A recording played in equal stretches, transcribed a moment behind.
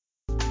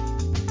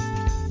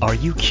Are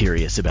you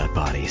curious about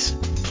bodies,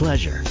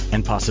 pleasure,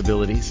 and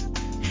possibilities?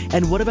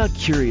 And what about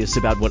curious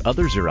about what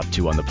others are up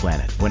to on the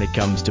planet when it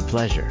comes to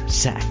pleasure,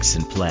 sex,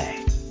 and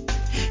play?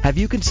 Have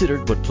you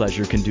considered what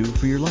pleasure can do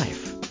for your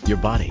life, your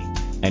body,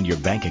 and your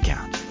bank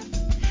account?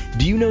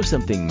 Do you know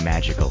something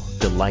magical,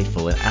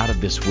 delightful, and out of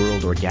this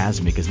world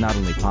orgasmic is not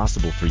only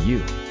possible for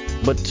you,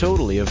 but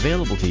totally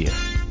available to you?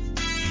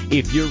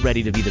 If you're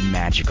ready to be the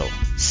magical,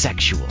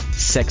 sexual,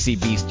 sexy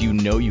beast you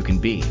know you can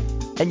be,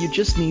 and you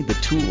just need the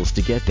tools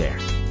to get there,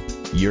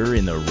 you're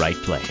in the right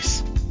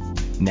place.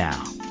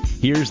 Now,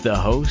 here's the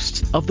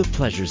host of The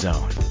Pleasure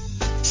Zone,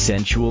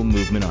 sensual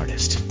movement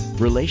artist,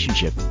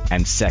 relationship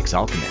and sex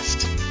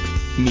alchemist,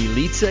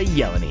 Milica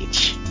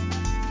Jelenic.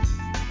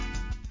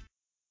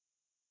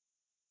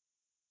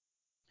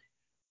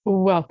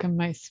 Welcome,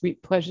 my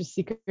sweet pleasure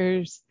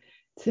seekers.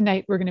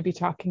 Tonight, we're going to be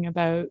talking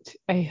about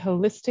a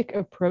holistic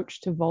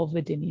approach to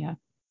vulvodynia.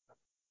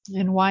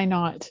 And why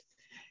not?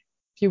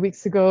 A few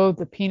weeks ago,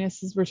 the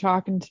penises were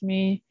talking to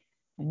me,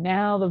 and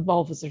now the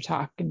vulvas are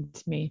talking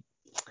to me.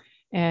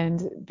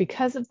 And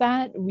because of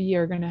that, we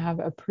are going to have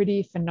a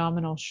pretty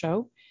phenomenal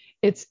show.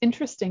 It's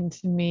interesting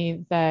to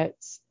me that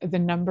the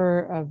number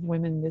of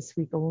women this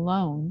week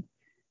alone,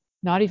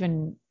 not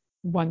even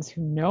ones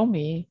who know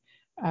me,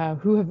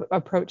 who have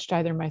approached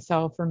either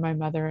myself or my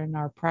mother in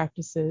our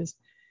practices,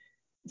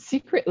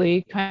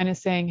 secretly kind of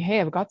saying, hey,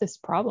 I've got this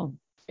problem.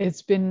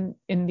 It's been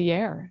in the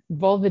air.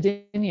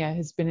 Vulvodynia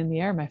has been in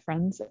the air, my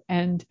friends.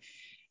 And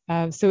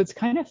so it's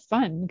kind of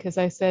fun because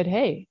I said,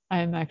 hey,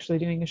 I'm actually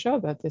doing a show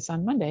about this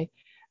on Monday.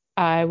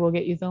 I will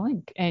get you the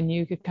link and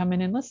you could come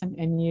in and listen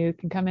and you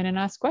can come in and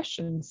ask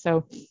questions.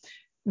 So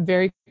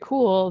very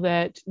cool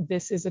that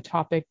this is a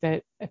topic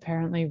that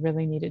apparently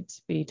really needed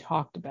to be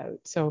talked about.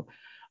 So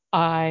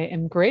I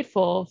am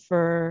grateful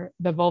for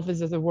the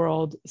vulvas of the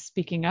world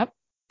speaking up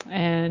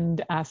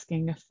and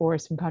asking for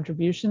some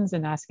contributions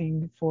and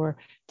asking for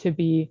to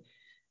be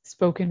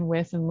spoken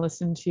with and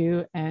listened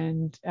to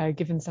and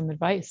given some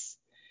advice.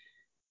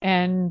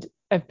 And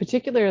I've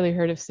particularly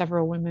heard of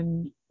several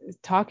women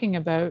talking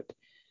about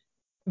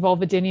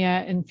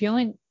vulvodynia and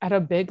feeling at a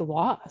big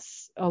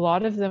loss. A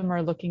lot of them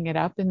are looking it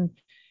up, and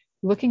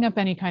looking up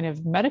any kind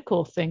of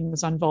medical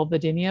things on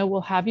vulvodynia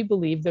will have you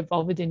believe that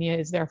vulvodynia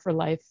is there for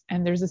life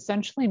and there's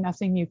essentially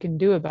nothing you can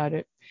do about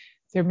it.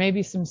 There may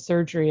be some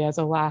surgery as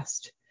a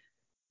last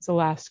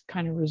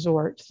kind of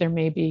resort. There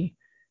may be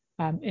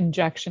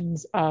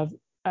injections of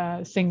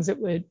things that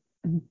would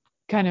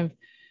kind of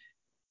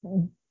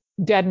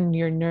deaden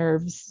your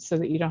nerves so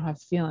that you don't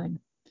have feeling.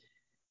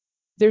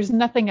 There's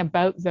nothing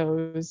about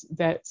those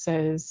that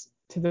says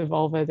to the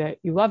vulva that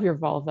you love your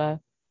vulva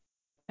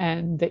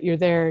and that you're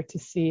there to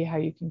see how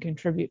you can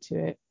contribute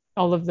to it.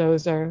 All of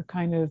those are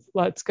kind of,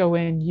 let's go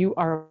in, you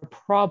are a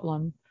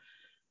problem,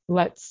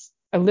 let's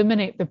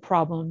eliminate the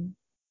problem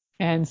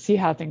and see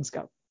how things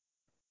go.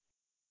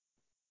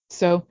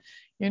 So,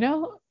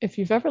 if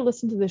you've ever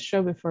listened to this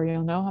show before,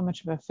 you'll know how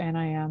much of a fan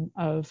I am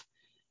of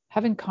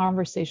having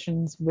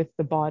conversations with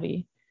the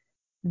body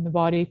and the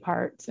body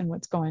parts and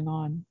what's going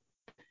on.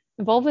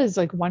 The vulva is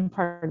like one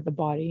part of the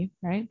body,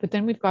 right? But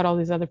then we've got all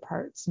these other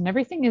parts and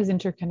everything is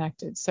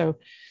interconnected. So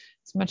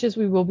as much as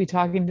we will be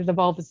talking to the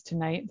vulvas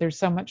tonight, there's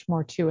so much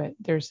more to it.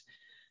 There's,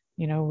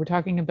 we're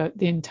talking about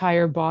the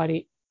entire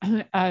body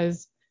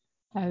as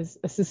a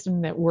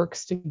system that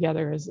works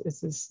together as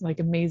this like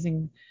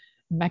amazing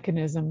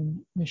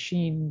mechanism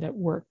machine that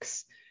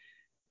works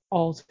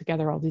all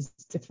together, all these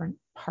different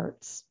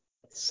parts.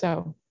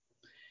 So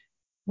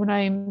when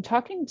I'm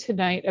talking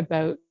tonight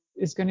about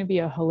is going to be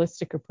a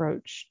holistic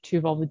approach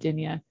to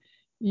vulvodynia,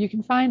 you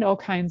can find all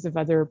kinds of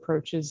other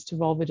approaches to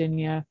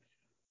vulvodynia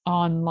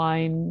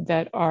online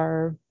that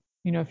are,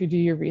 if you do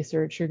your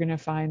research, you're going to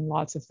find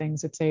lots of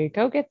things that say,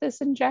 go get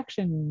this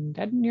injection,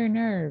 deaden your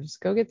nerves,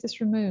 go get this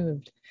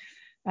removed,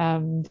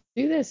 do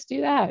this,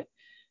 do that.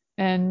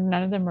 And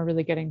none of them are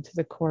really getting to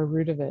the core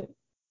root of it.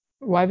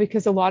 Why?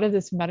 Because a lot of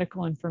this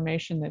medical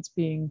information that's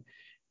being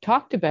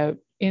talked about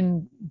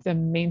in the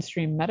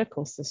mainstream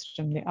medical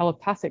system, the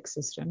allopathic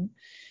system,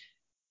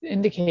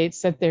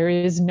 indicates that there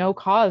is no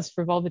cause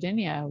for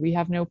vulvodynia. We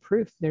have no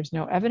proof. There's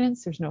no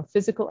evidence. There's no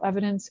physical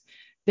evidence.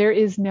 There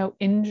is no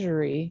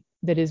injury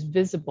that is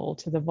visible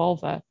to the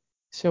vulva.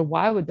 So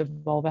why would the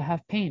vulva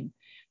have pain?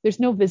 There's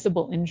no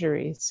visible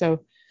injury.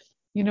 So,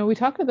 we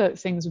talk about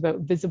things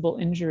about visible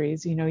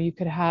injuries. You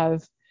could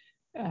have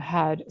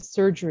had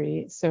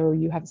surgery, so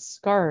you have a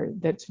scar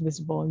that's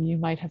visible. You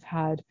might have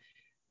had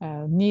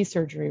knee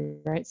surgery,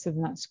 right? So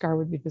then that scar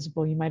would be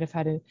visible. You might have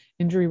had an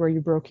injury where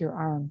you broke your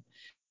arm.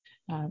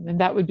 And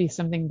that would be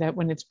something that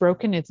when it's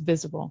broken, it's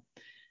visible.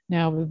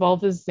 Now, with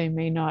vulvas, they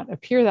may not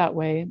appear that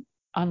way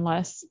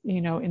unless,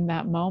 in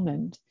that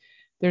moment,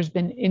 there's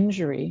been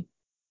injury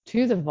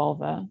to the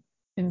vulva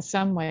in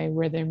some way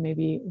where there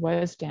maybe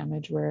was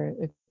damage, where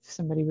if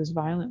somebody was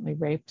violently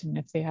raped and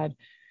if they had,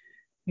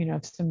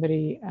 if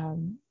somebody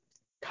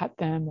cut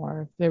them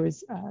or if there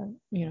was,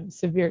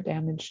 severe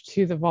damage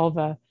to the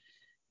vulva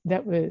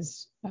that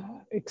was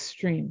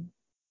extreme.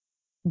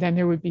 then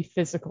there would be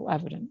physical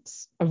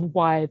evidence of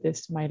why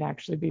this might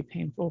actually be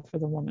painful for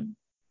the woman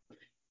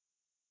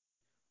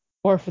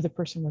or for the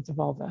person with the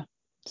vulva.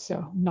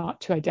 So,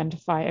 not to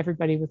identify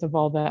everybody with a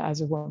vulva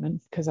as a woman,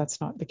 because that's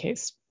not the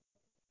case.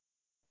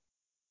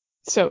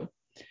 So,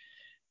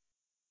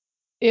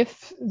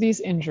 if these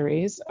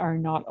injuries are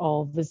not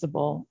all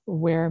visible,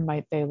 where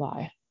might they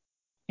lie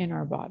in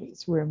our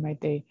bodies? Where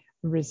might they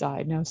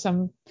reside? Now,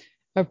 some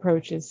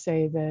approaches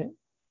say that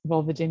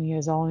vulvodynia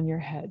is all in your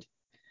head.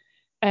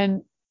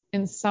 And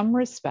in some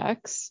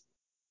respects,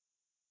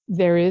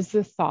 there is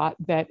the thought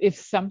that if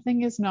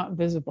something is not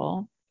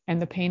visible and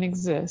the pain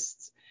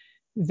exists,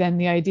 then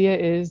the idea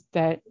is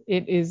that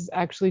it is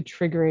actually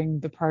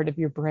triggering the part of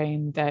your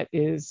brain that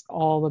is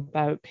all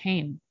about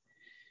pain.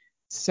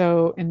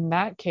 So in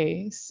that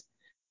case,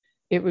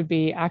 it would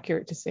be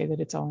accurate to say that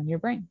it's all in your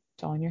brain,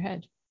 it's all in your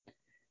head.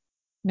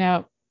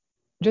 Now,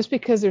 just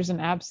because there's an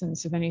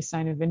absence of any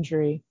sign of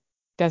injury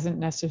doesn't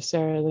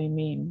necessarily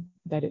mean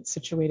that it's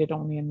situated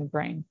only in the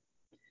brain.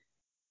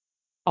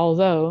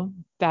 Although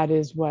that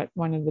is what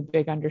one of the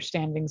big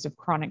understandings of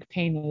chronic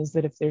pain is,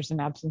 that if there's an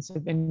absence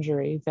of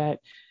injury, that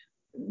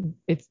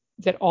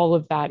all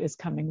of that is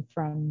coming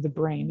from the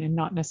brain and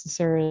not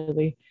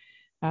necessarily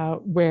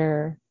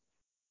where,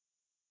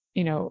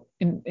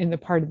 in the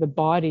part of the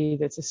body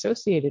that's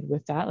associated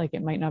with that. Like,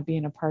 it might not be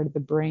in a part of the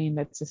brain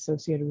that's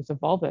associated with the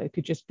vulva. It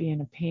could just be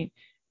in a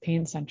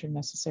pain center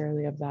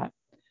necessarily of that.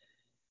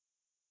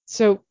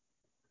 So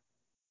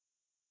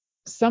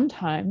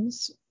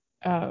sometimes,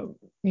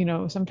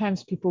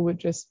 sometimes people would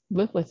just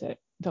live with it.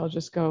 They'll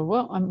just go,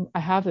 well, I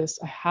have this,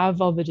 I have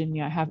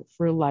vulvodynia, I have it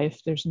for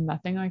life. There's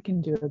nothing I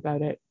can do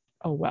about it.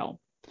 Oh,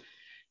 well.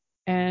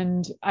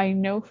 And I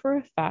know for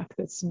a fact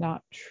that's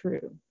not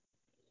true.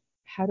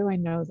 How do I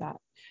know that?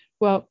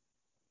 Well,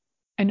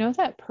 I know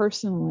that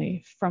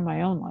personally from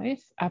my own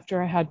life.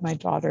 After I had my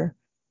daughter,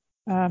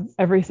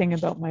 everything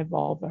about my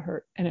vulva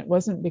hurt. And it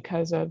wasn't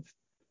because of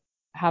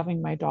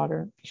having my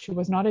daughter. She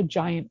was not a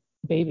giant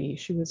baby.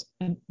 She was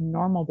a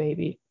normal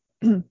baby.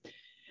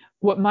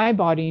 What my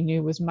body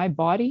knew was my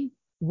body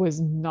was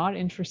not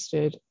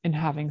interested in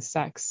having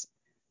sex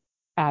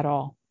at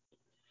all.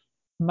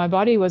 My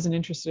body wasn't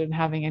interested in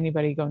having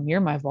anybody go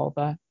near my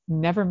vulva,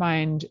 never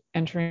mind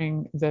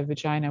entering the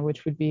vagina,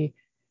 which would be,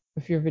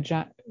 if your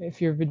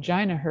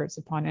vagina hurts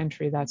upon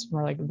entry, that's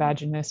more like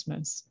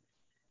vaginismus.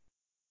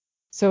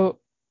 So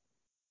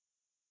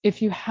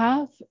if you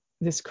have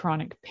this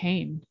chronic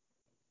pain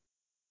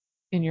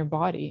in your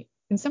body,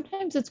 and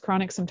sometimes it's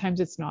chronic,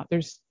 sometimes it's not.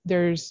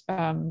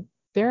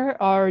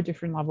 There are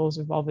different levels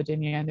of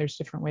vulvodynia, and there's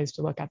different ways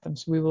to look at them.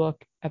 So we will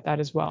look at that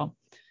as well.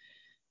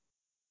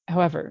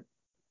 However,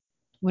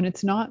 when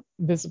it's not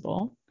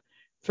visible,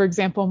 for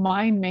example,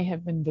 mine may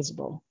have been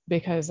visible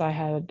because I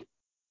have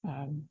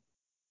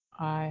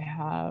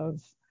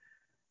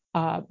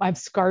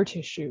scar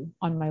tissue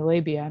on my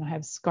labia, and I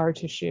have scar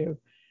tissue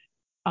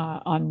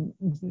on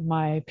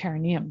my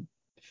perineum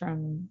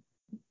from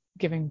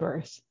giving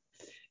birth.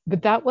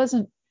 But that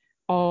wasn't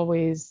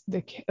always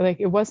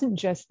it wasn't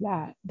just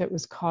that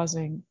was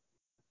causing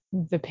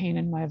the pain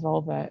in my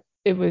vulva.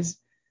 There was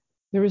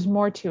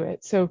more to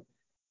it. So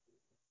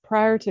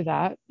prior to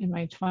that, in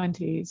my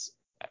 20s,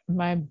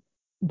 my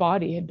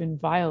body had been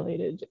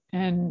violated.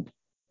 And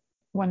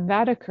when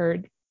that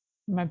occurred,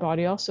 my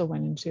body also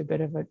went into a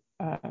bit of a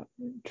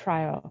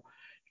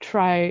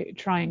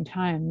trying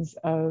times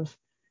of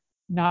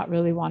not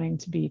really wanting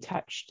to be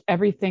touched.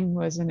 Everything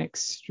was an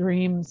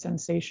extreme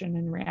sensation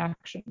and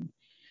reaction.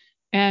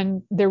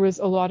 And there was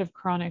a lot of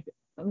chronic,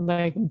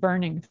 like,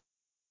 burning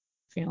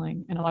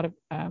feeling and a lot of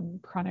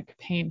chronic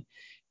pain.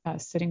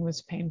 Sitting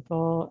was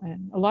painful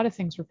and a lot of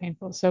things were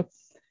painful. So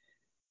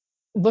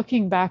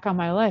looking back on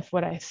my life,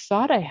 what I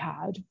thought I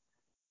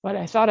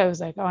was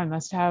like, oh, I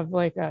must have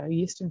like a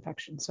yeast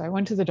infection. So I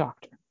went to the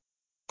doctor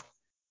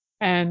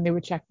and they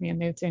would check me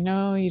and they would say,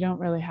 no, you don't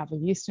really have a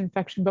yeast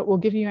infection, but we'll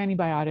give you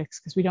antibiotics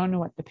because we don't know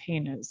what the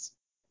pain is.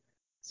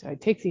 So I'd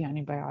take the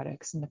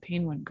antibiotics and the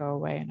pain wouldn't go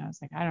away. And I was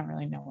like, I don't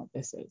really know what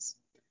this is.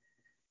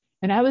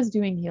 And I was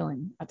doing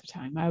healing at the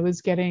time. I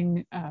was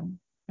getting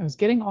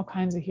all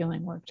kinds of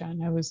healing work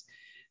done.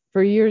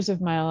 For years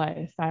of my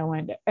life, I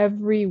went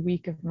every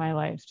week of my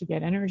life to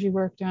get energy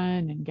work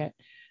done and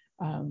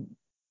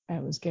I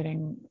was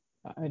getting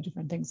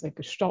different things like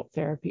Gestalt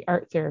therapy,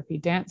 art therapy,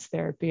 dance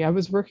therapy. I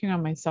was working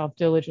on myself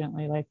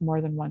diligently, like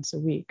more than once a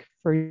week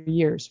for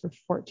years. For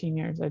 14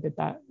 years, I did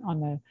that on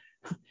the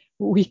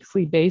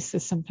weekly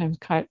basis, sometimes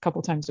a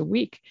couple times a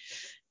week,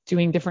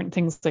 doing different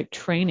things like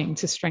training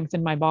to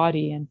strengthen my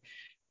body and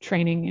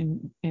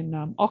training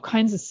in all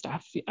kinds of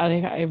stuff.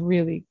 I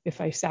really, if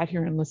I sat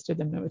here and listed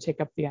them, it would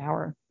take up the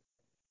hour.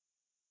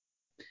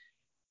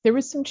 There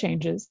was some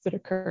changes that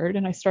occurred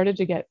and I started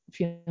to get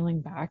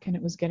feeling back and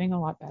it was getting a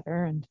lot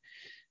better. And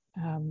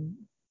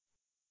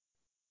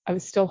I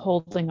was still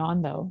holding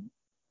on though.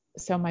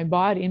 So in my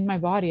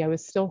body, I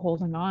was still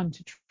holding on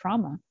to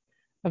trauma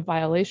of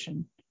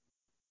violation.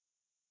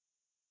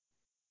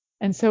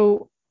 And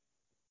so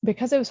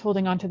because I was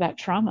holding on to that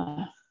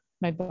trauma,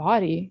 my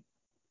body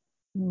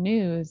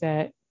knew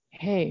that,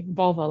 hey,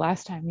 vulva,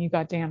 last time you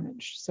got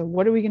damaged. So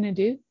what are we going to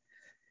do?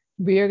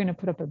 We are going to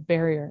put up a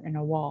barrier and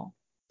a wall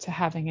to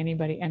having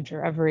anybody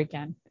enter ever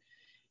again.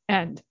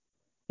 And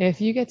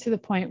if you get to the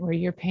point where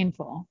you're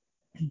painful,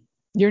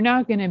 you're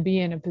not going to be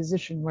in a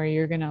position where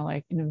you're going to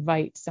like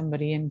invite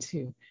somebody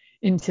into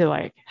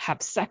like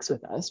have sex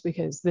with us,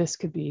 because this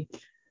could be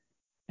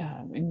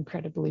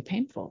incredibly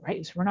painful,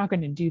 right? So we're not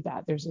going to do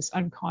that. There's this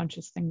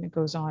unconscious thing that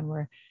goes on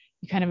where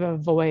you kind of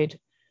avoid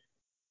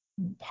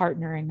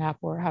partnering up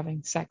or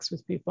having sex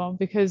with people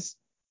because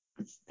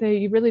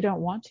you really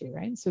don't want to,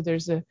 right? So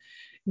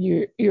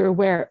you're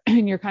aware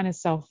and you're kind of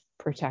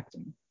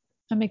self-protecting.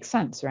 That makes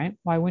sense, right?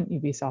 Why wouldn't you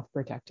be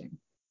self-protecting?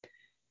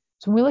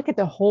 So when we look at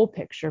the whole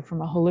picture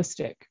from a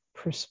holistic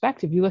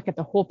perspective, you look at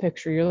the whole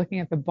picture, you're looking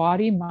at the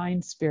body,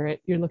 mind,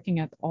 spirit, you're looking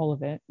at all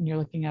of it, and you're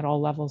looking at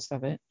all levels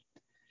of it.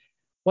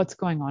 What's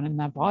going on in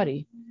that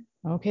body?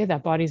 Okay,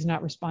 that body's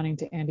not responding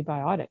to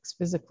antibiotics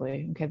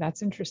physically. Okay,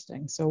 that's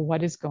interesting. So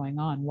what is going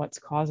on? What's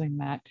causing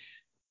that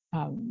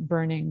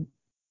burning,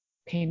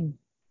 pain,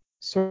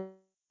 sort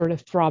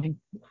of throbbing,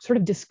 sort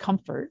of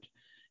discomfort,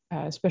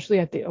 especially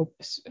at the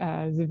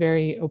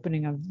very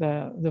opening of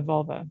the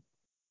vulva?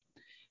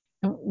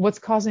 And what's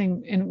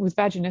causing, and with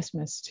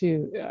vaginismus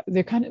too,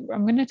 they're kind of,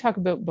 I'm going to talk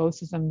about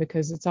both of them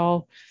because it's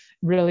all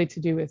really to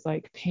do with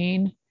like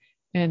pain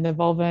in the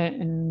vulva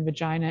and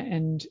vagina.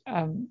 And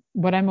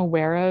what I'm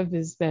aware of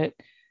is that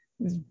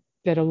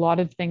a lot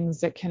of things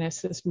that can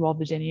assist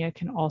vulvodynia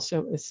can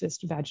also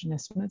assist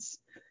vaginismus.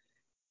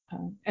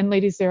 And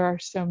ladies, there are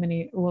so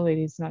many, well,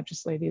 ladies, not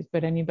just ladies,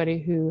 but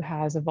anybody who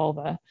has a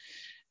vulva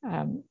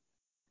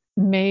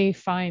may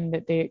find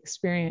that they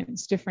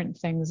experience different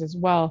things as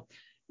well.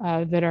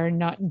 That are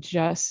not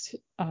just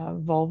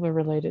vulva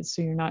related.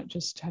 So you're not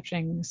just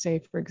touching,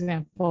 say, for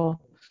example,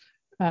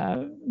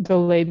 the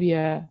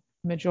labia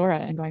majora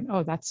and going,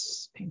 oh,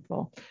 that's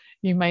painful.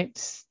 You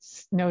might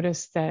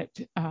notice that,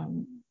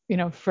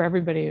 for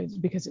everybody,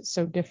 because it's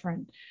so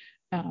different.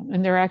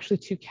 And there are actually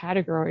two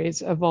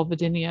categories of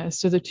vulvodynia.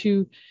 So there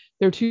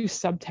are two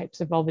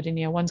subtypes of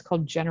vulvodynia. One's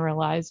called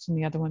generalized and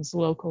the other one's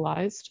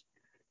localized.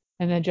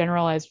 And the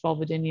generalized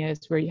vulvodynia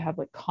is where you have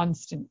like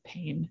constant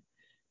pain,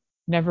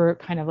 never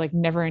kind of like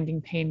never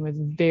ending pain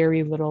with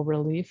very little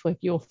relief. Like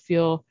you'll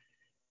feel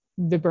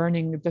the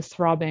burning, the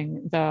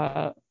throbbing,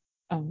 the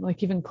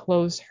like even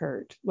clothes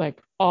hurt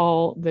like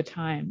all the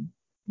time.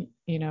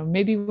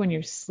 Maybe when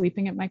you're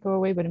sleeping it might go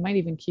away, but it might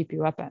even keep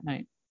you up at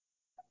night.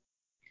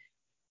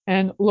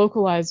 And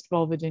localized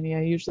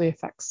vulvodynia usually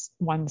affects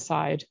one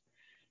side.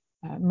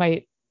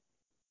 One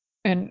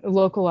of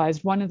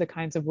the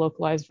kinds of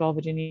localized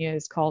vulvodynia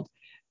is called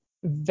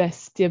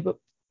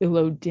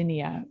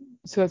vestibulodynia.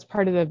 So it's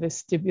part of the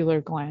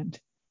vestibular gland,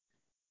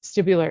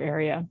 vestibular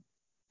area.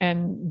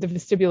 And the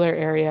vestibular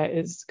area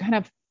is kind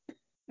of,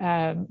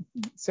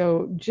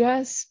 so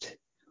just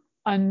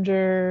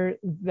under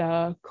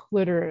the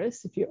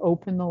clitoris, if you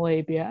open the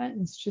labia,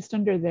 it's just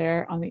under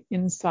there on the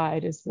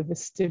inside is the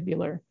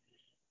vestibular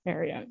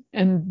area.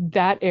 And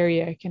that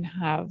area can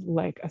have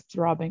like a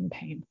throbbing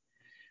pain.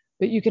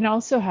 But you can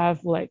also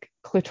have like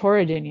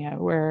clitoridynia,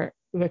 where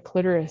the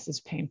clitoris is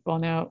painful.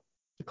 Now,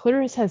 the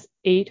clitoris has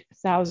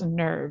 8,000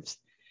 nerves.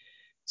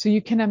 So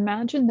you can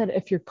imagine that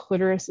if your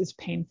clitoris is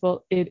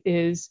painful, it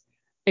is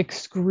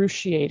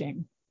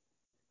excruciating.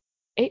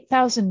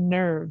 8,000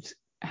 nerves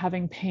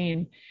having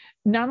pain.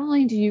 Not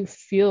only do you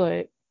feel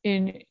it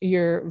in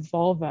your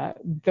vulva,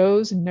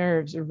 those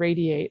nerves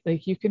radiate.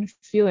 Like you can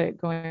feel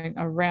it going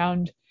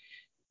around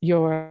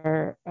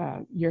your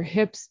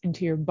hips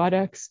into your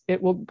buttocks.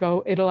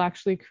 It'll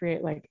actually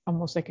create like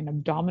almost like an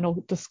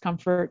abdominal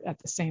discomfort at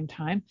the same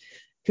time,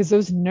 because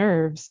those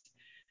nerves,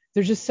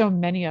 there's just so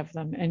many of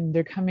them, and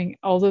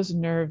all those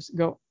nerves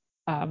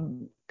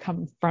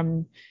come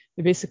from,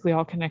 they're basically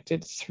all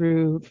connected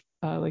through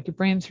like your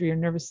brain, through your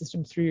nervous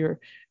system,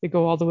 they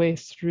go all the way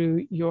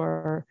through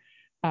your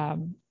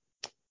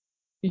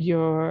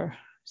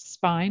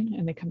spine,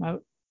 and they come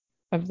out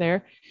of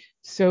there.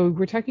 So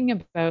we're talking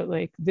about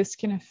like this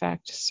can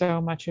affect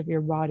so much of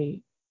your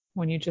body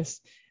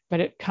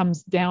but it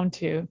comes down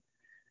to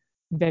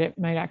that it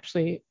might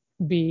actually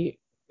be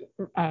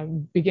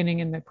beginning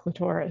in the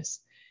clitoris,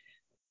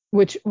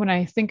 which when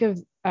I think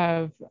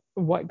of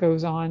what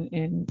goes on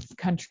in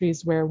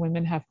countries where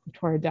women have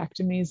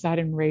clitoridectomies, that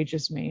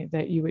enrages me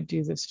that you would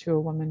do this to a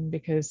woman,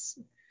 because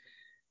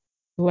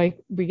like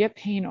we get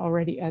pain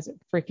already as it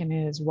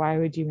freaking is. Why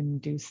would you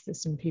induce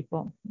this in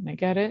people? And I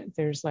get it.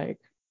 There's like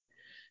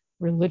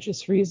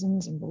religious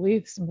reasons and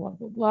beliefs and blah,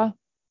 blah, blah.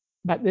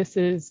 But this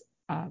is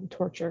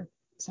torture,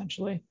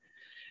 essentially.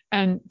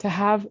 And to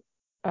have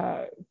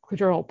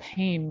clitoral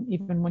pain,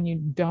 even when you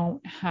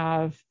don't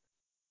have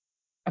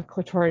a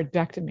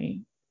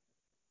clitoridectomy,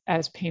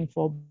 as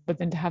painful, but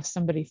then to have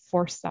somebody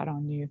force that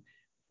on you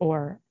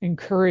or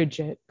encourage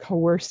it,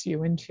 coerce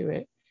you into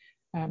it,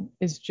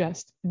 is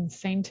just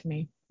insane to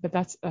me. But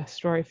that's a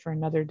story for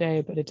another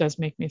day, but it does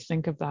make me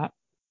think of that.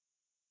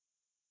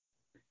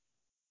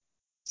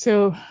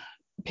 So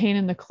pain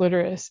in the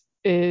clitoris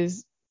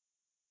is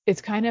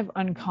it's kind of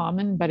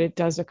uncommon, but it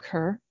does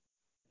occur.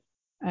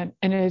 And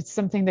it's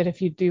something that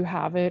if you do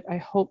have it, I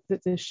hope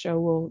that this show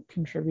will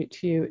contribute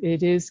to you.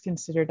 It is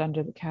considered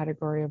under the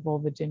category of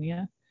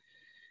vulvodynia.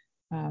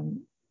 And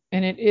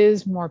it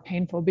is more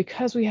painful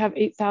because we have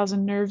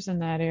 8,000 nerves in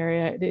that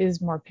area. It is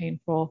more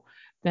painful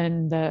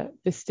than the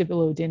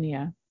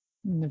vestibulodynia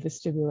in the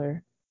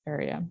vestibular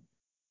area.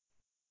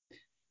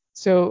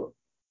 So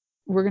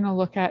we're going to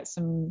look at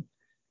some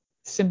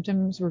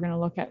symptoms. We're going to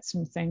look at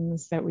some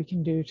things that we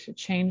can do to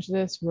change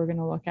this. We're going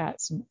to look at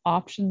some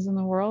options in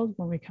the world.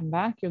 When we come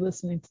back, you're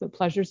listening to the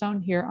Pleasure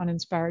Zone here on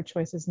Inspired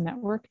Choices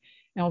Network,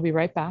 and we'll be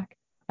right back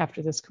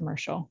after this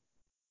commercial.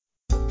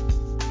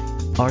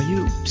 Are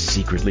you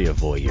secretly a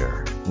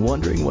voyeur,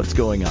 wondering what's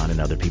going on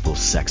in other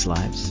people's sex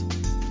lives?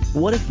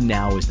 What if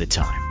now is the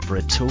time for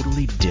a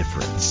totally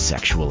different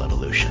sexual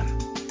evolution?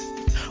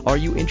 Are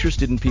you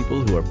interested in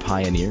people who are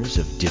pioneers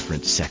of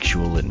different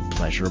sexual and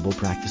pleasurable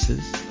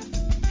practices?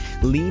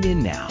 Lean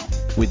in now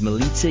with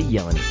Milica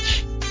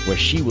Jelenic, where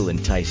she will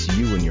entice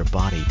you and your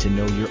body to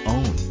know your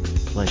own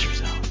pleasure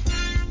zone.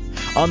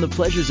 On the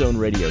Pleasure Zone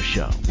radio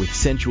show with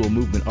sensual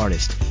movement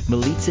artist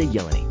Milica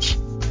Jelenic,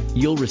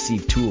 you'll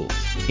receive tools,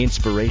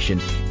 inspiration,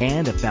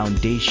 and a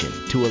foundation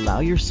to allow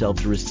yourself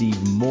to receive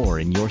more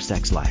in your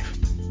sex life,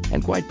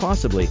 and quite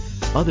possibly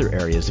other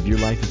areas of your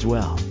life as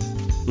well.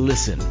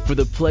 Listen for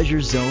the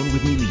Pleasure Zone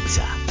with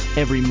Milica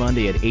every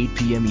Monday at 8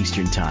 p.m.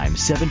 Eastern Time,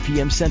 7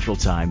 p.m. Central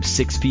Time,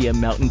 6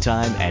 p.m. Mountain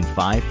Time, and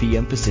 5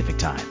 p.m. Pacific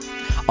Time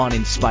on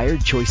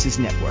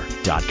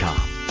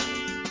InspiredChoicesNetwork.com.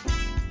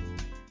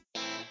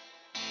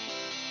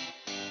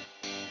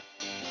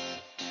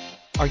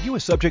 Are you a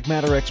subject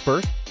matter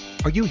expert?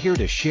 Are you here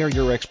to share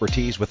your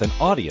expertise with an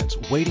audience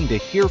waiting to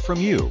hear from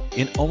you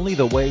in only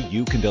the way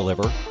you can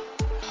deliver?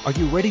 Are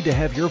you ready to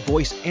have your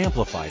voice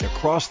amplified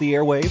across the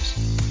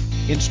airwaves?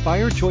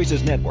 Inspired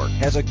Choices Network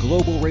has a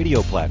global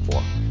radio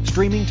platform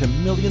streaming to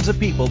millions of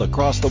people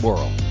across the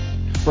world.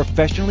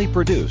 Professionally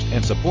produced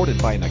and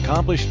supported by an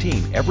accomplished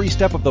team every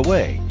step of the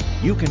way,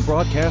 you can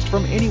broadcast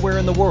from anywhere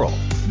in the world,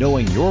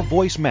 knowing your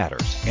voice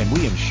matters, and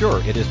we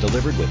ensure it is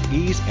delivered with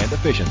ease and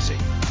efficiency.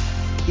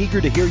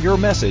 Eager to hear your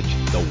message,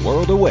 the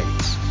world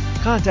awaits.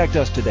 Contact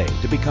us today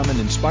to become an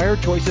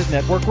Inspired Choices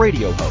Network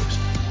radio host.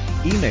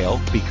 Email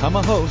become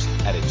a host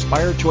at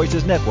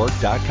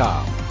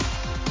inspiredchoicesnetwork.com.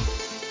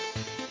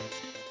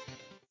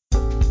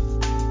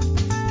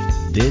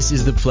 This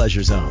is the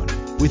Pleasure Zone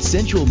with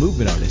sensual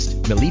movement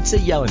artist Milica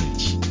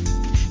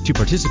Jelenic. To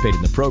participate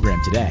in the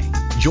program today,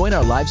 join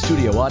our live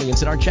studio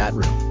audience in our chat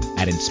room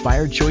at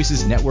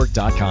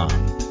inspiredchoicesnetwork.com.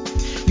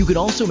 You can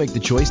also make the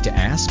choice to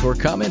ask or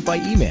comment by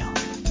email.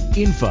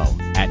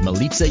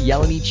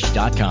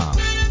 info@milicajelenic.com.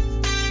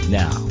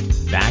 Now,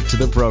 back to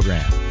the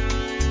program.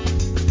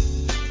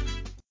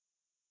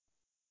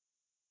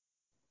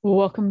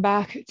 Welcome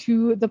back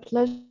to the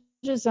Pleasure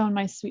Zone,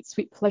 my sweet,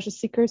 sweet pleasure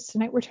seekers.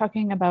 Tonight we're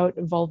talking about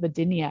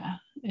vulvodynia.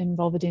 And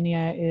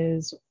vulvodynia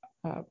is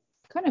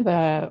kind of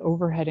a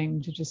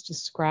overheading to just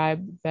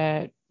describe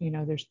that,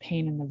 there's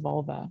pain in the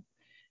vulva,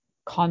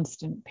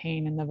 constant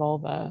pain in the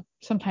vulva.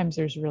 Sometimes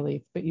there's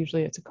relief, but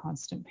usually it's a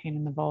constant pain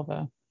in the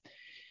vulva.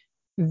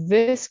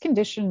 This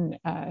condition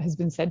has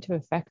been said to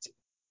affect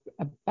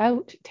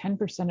about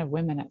 10% of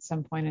women at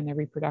some point in their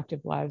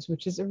reproductive lives,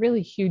 which is a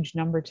really huge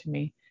number to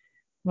me.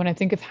 When I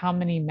think of how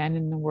many men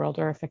in the world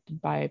are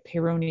affected by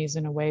Peyronie's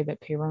in a way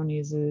that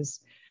Peyronie's is,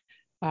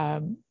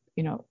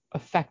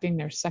 affecting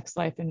their sex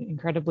life and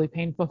incredibly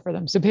painful for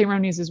them. So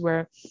Peyronie's is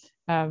where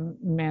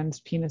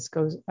man's penis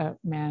goes,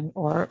 man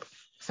or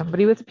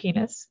somebody with a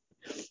penis,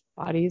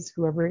 bodies,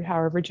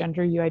 however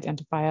gender you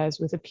identify as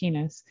with a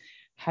penis,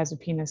 has a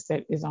penis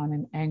that is on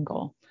an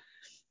angle.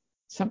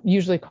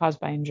 Usually caused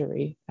by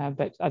injury,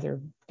 but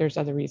there's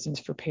other reasons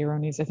for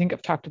Peyronie's. I think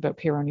I've talked about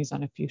Peyronie's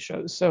on a few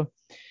shows. So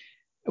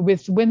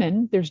with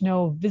women, there's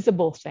no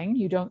visible thing.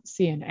 You don't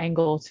see an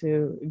angle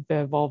to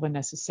the vulva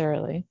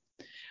necessarily.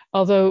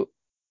 Although,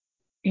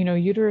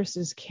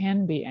 uteruses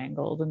can be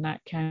angled, and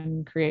that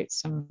can create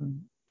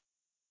some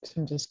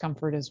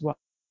discomfort as well.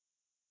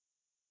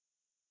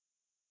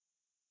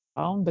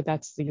 But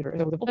that's the uterus.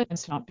 So the vulva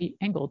tends to not be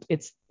angled.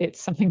 It's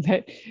something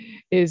that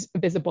is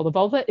visible. The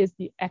vulva is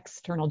the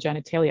external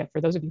genitalia. For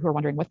those of you who are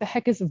wondering, what the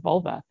heck is a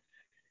vulva,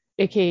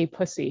 aka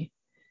pussy?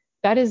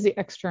 That is the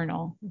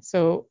external.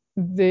 So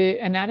the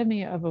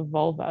anatomy of a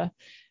vulva,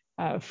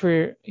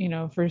 for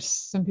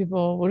some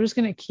people, we're just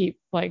going to keep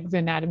like the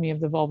anatomy of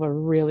the vulva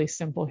really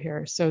simple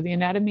here. So the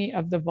anatomy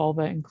of the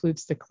vulva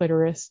includes the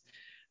clitoris,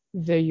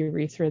 the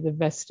urethra, the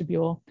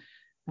vestibule,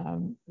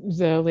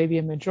 the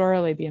labia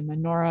majora, labia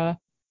minora,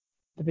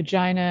 the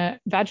vagina,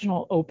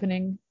 vaginal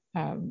opening,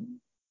 and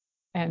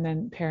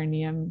then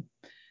perineum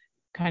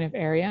kind of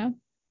area,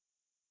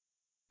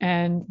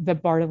 and the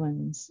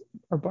Bartholin's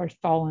or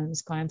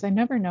Bartholin's glands. I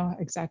never know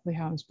exactly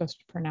how I'm supposed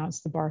to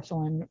pronounce the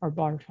Bartholin or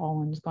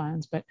Bartholin's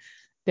glands, but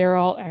they're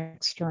all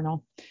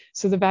external.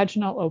 So the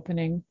vaginal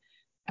opening,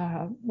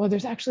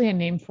 there's actually a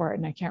name for it,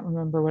 and I can't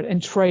remember what.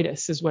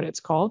 Introitus is what it's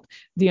called.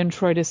 The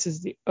introitus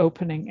is the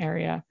opening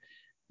area.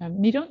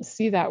 You don't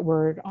see that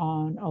word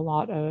on a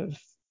lot of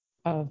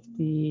of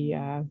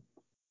the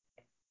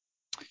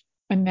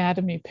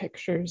anatomy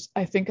pictures.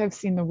 I think I've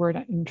seen the word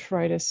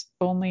introitus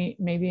only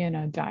maybe in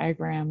a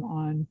diagram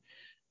on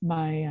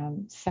my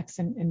sex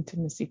and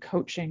intimacy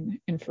coaching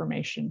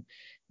information.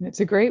 And it's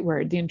a great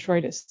word, the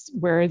introitus,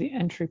 where the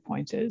entry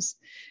point is.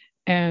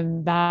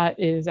 And that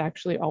is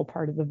actually all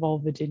part of the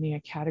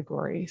vulvodynia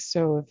category.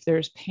 So if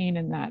there's pain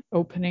in that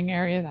opening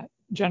area, that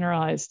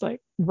generalized,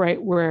 like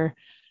right where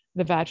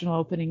the vaginal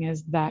opening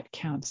is, that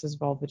counts as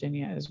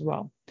vulvodynia as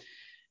well.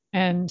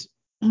 And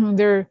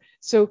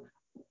so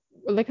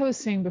like I was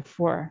saying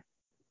before,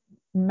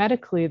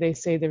 medically they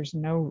say there's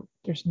no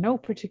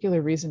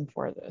particular reason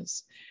for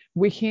this.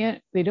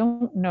 They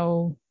don't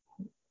know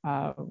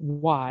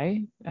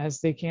why, as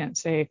they can't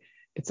say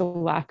it's a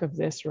lack of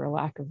this or a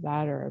lack of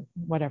that or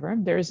whatever.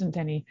 There isn't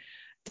any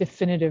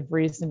definitive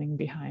reasoning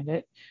behind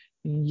it.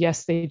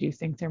 Yes, they do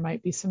think there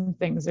might be some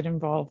things that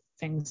involve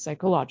things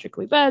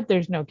psychologically, but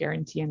there's no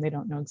guarantee and they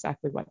don't know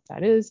exactly what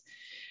that is.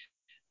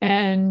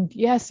 And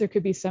yes, there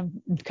could be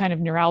some kind of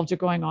neuralgia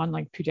going on,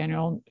 like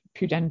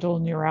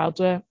pudendal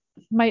neuralgia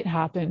might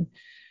happen,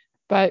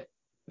 but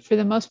for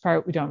the most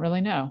part, we don't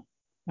really know,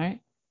 right?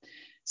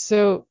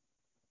 So,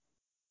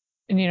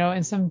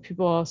 and some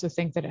people also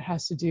think that it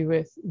has to do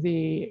with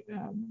the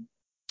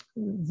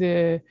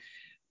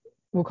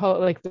we'll call it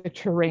like the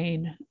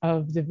terrain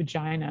of the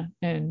vagina,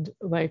 and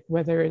like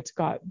whether it's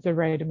got the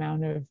right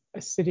amount of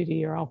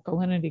acidity or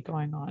alkalinity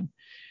going on,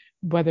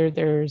 whether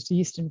there's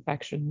yeast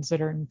infections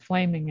that are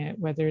inflaming it,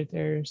 whether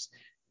there's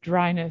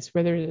dryness,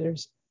 whether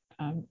there's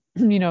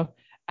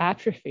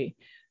atrophy.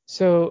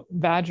 So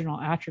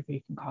vaginal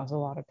atrophy can cause a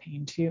lot of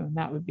pain too, and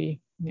that would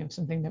be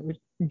something that would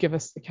give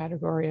us the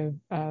category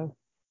of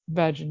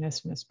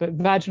vaginismus. But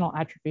vaginal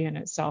atrophy in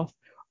itself,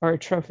 or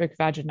atrophic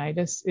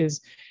vaginitis,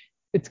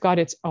 it's got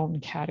its own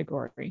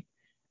category.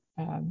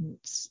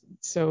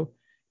 So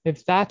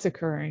if that's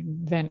occurring,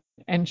 then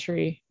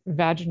entry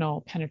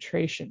vaginal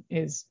penetration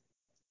is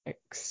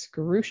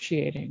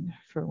excruciating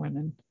for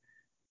women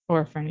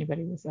or for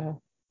anybody with a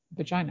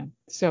vagina.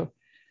 So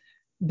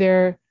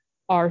there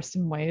are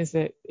some ways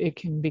that it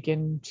can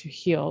begin to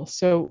heal.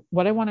 So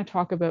what I want to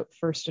talk about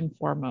first and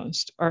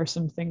foremost are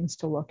some things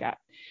to look at.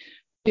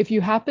 If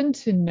you happen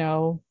to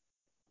know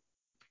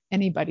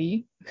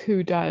anybody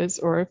who does,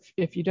 or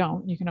if you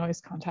don't, you can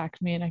always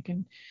contact me and I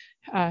can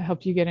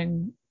help you get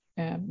in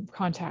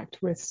contact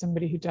with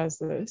somebody who does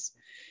this,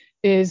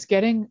 is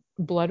getting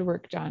blood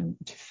work done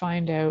to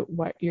find out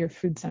what your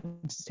food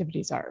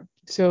sensitivities are.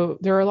 So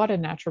there are a lot of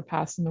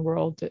naturopaths in the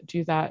world that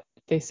do that.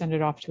 They send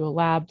it off to a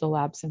lab, the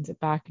lab sends it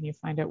back, and you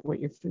find out what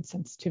your food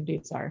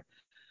sensitivities are.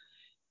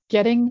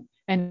 Getting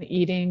and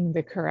eating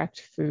the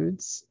correct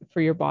foods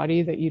for your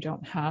body that you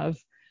don't have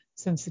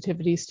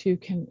sensitivities to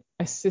can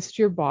assist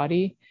your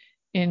body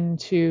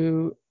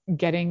into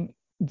getting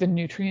the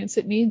nutrients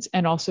it needs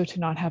and also to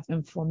not have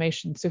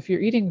inflammation. So if you're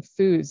eating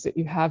foods that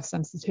you have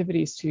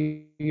sensitivities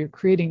to, you're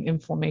creating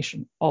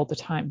inflammation all the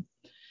time.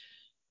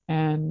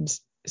 And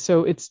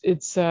so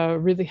it's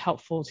really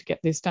helpful to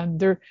get these done.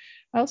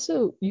 I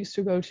also used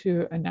to go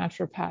to a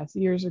naturopath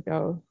years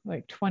ago,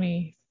 like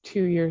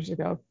 22 years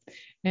ago,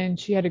 and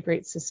she had a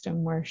great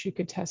system where she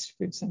could test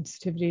food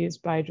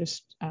sensitivities by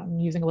just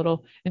using a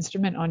little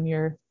instrument on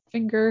your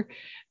finger,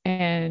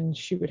 and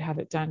she would have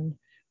it done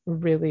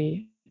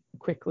really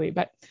quickly.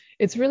 But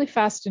it's really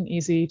fast and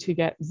easy to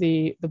get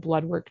the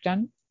blood work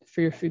done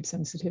for your food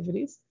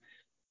sensitivities.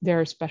 There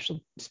are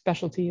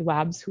specialty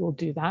labs who will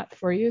do that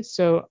for you.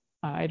 So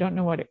I don't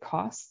know what it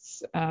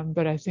costs,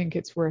 but I think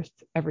it's worth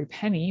every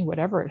penny,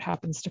 whatever it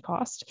happens to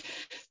cost,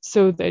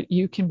 so that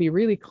you can be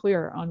really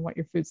clear on what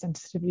your food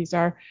sensitivities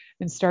are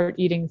and start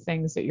eating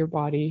things that your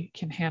body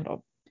can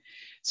handle.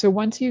 So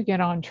once you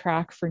get on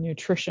track for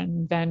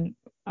nutrition, then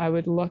I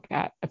would look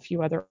at a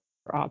few other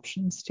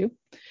options too.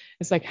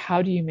 It's like,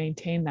 how do you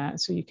maintain that?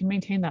 So you can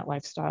maintain that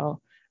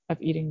lifestyle of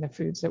eating the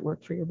foods that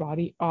work for your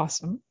body.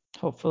 Awesome,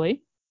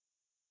 hopefully.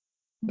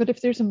 But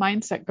if there's a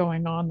mindset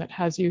going on that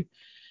has you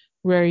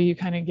where you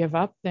kind of give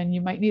up, then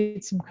you might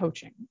need some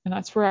coaching. And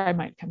that's where I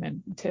might come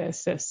in to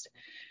assist.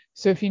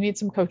 So if you need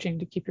some coaching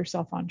to keep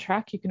yourself on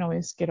track, you can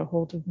always get a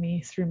hold of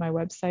me through my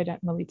website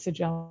at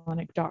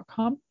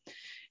milicajelenic.com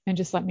and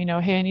just let me know,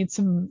 hey, I need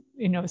some,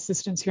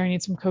 assistance here. I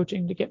need some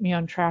coaching to get me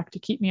on track, to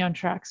keep me on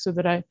track so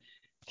that I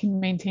can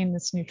maintain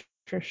this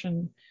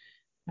nutritional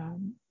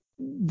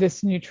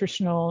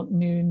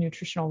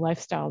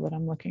lifestyle that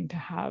I'm looking to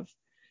have.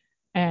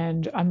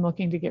 And I'm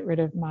looking to get rid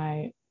of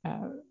my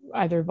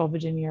either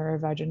vulvodynia or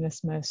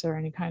vaginismus or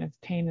any kind of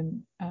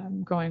pain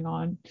going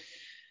on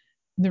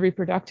in the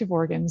reproductive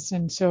organs.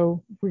 And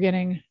so we're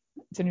getting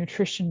the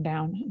nutrition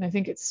down. And I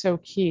think it's so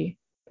key,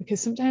 because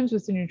sometimes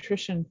with the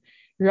nutrition,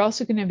 you're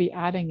also going to be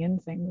adding in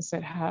things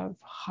that have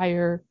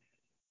higher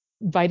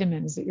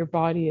vitamins that your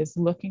body is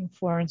looking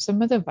for. And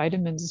some of the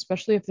vitamins,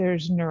 especially if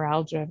there's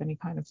neuralgia of any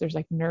kind, if there's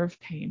like nerve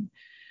pain,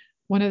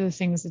 one of the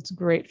things that's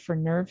great for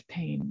nerve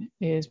pain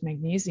is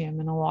magnesium.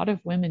 And a lot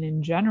of women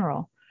in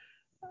general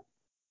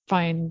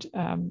find,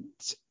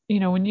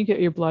 when you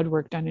get your blood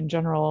work done in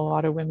general, a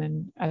lot of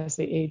women as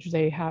they age,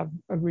 they have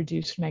a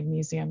reduced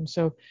magnesium.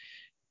 So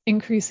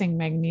increasing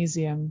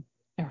magnesium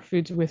or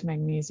foods with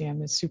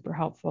magnesium is super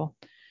helpful.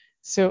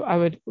 So I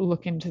would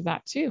look into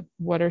that too.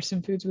 What are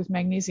some foods with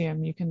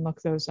magnesium? You can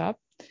look those up.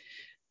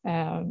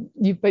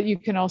 But you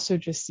can also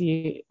just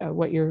see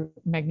what your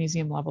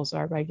magnesium levels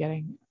are by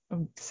getting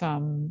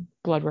some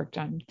blood work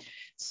done.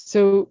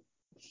 So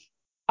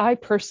I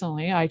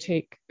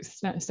take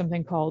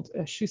something called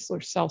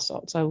Schussler cell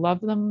salts. I love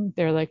them.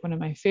 They're like one of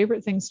my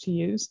favorite things to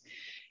use.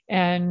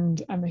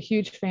 And I'm a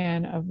huge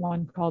fan of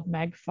one called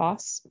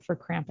MagPhos for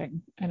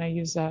cramping. And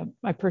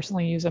I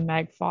personally use a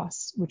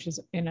MagPhos, which is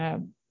in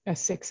a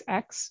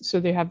 6X. So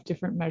they have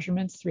different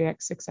measurements,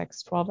 3X,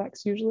 6X,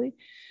 12X usually.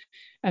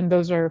 And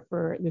those are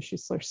for the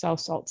Schussler cell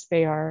salts.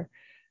 They're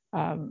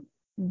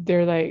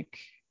like,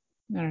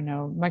 I don't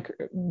know,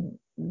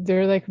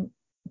 they're like,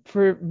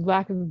 for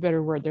lack of a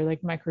better word, they're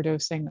like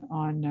microdosing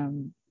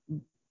on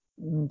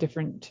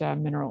different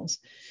minerals.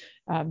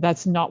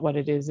 That's not what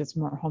it is. It's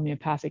more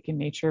homeopathic in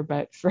nature.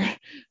 But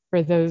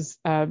for those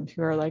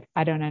who are like,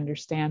 I don't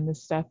understand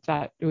this stuff,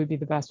 that it would be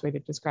the best way to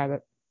describe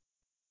it.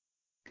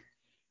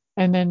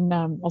 And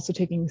then also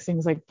taking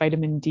things like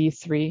vitamin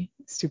D3,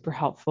 super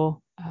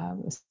helpful,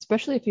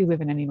 especially if you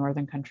live in any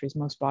northern countries.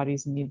 Most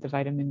bodies need the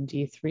vitamin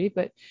D3,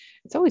 but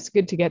it's always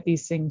good to get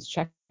these things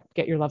checked,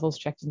 get your levels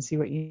checked and see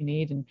what you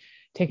need. And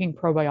taking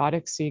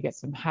probiotics so you get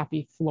some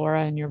happy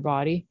flora in your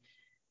body,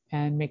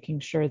 and making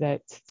sure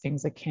that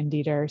things like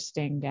candida are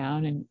staying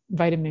down, and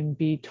vitamin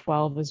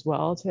B12 as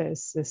well to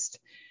assist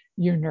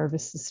your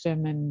nervous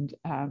system and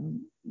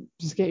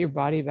just get your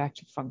body back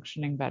to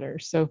functioning better.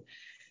 So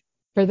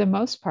for the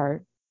most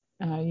part,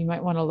 you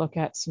might want to look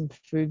at some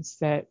foods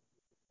that,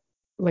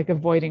 like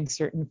avoiding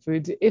certain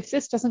foods. If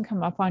this doesn't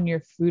come up on your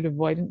food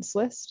avoidance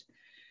list,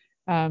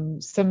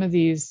 some of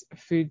these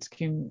foods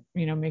can,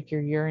 make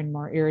your urine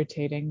more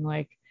irritating,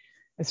 like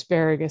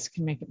asparagus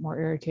can make it more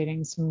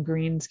irritating. Some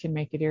greens can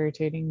make it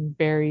irritating.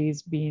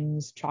 Berries,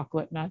 beans,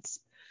 chocolate nuts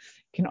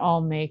can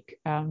all make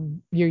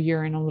your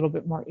urine a little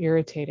bit more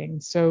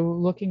irritating. So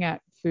looking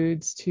at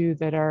foods too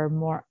that are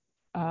more,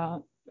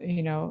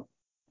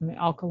 on the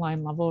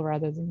alkaline level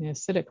rather than the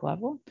acidic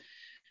level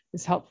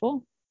is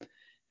helpful.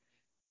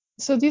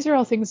 So these are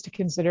all things to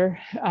consider,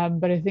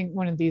 but I think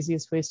one of the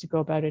easiest ways to go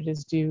about it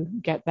is to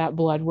get that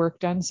blood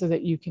work done so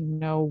that you can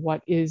know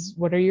what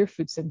are your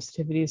food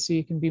sensitivities, so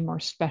you can be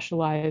more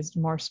specialized,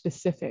 more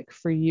specific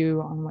for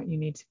you on what you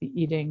need to be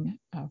eating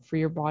for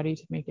your body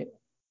to make it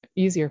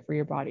easier for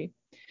your body.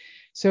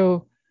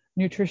 So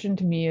nutrition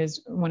to me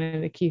is one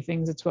of the key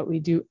things. It's what we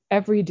do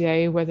every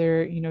day,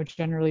 whether,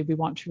 generally we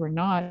want to or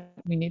not.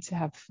 We need to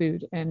have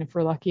food. And if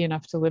we're lucky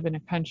enough to live in a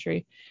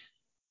country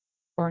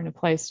or in a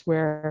place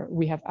where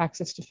we have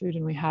access to food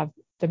and we have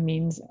the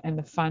means and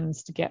the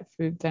funds to get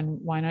food, then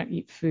why not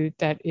eat food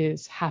that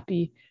is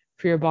happy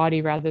for your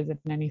body rather than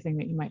anything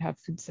that you might have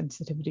food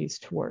sensitivities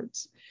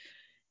towards.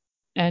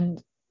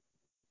 And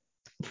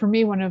for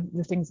me, one of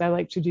the things I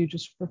like to do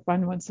just for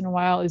fun once in a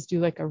while is do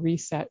like a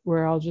reset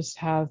where I'll just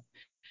have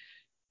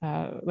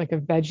like a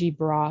veggie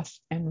broth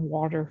and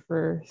water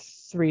for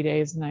 3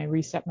 days, and I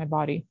reset my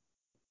body.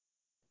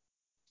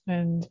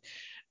 And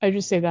I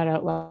just say that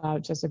out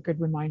loud as a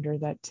good reminder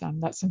that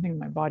that's something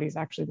my body's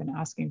actually been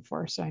asking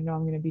for. So I know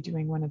I'm going to be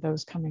doing one of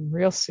those coming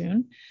real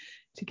soon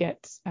to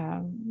get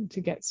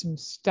some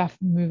stuff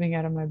moving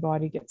out of my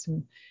body, get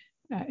some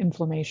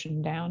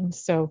inflammation down.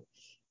 So,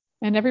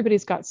 and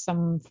everybody's got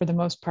some, for the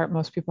most part,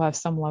 most people have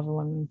some level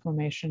of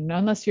inflammation,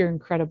 unless you're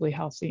incredibly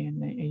healthy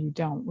and you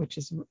don't, which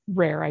is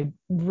rare. I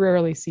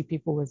rarely see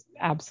people with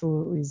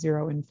absolutely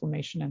zero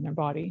inflammation in their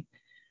body.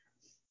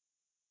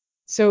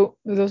 So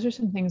those are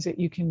some things that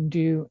you can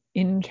do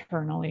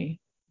internally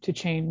to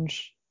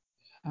change,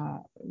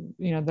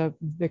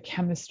 the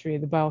chemistry,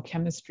 the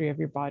biochemistry of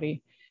your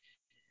body.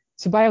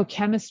 So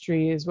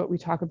biochemistry is what we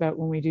talk about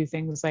when we do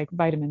things like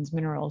vitamins,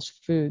 minerals,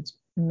 foods,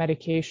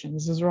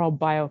 medications. Those are all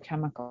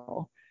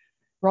biochemical.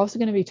 We're also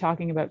going to be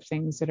talking about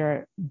things that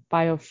are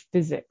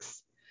biophysics.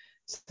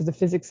 So the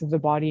physics of the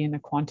body and the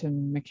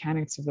quantum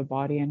mechanics of the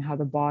body and how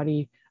the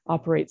body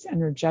operates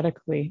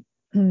energetically,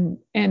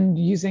 and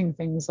using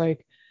things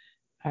like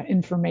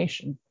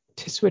information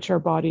to switch our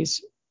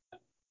bodies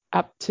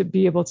up to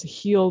be able to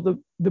heal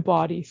the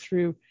body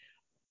through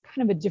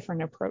kind of a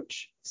different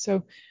approach.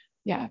 So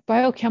yeah,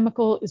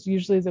 biochemical is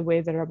usually the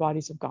way that our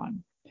bodies have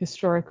gone.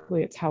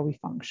 Historically, it's how we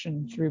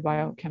function through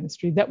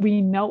biochemistry that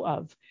we know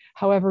of.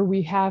 However,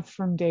 we have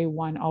from day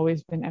one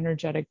always been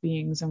energetic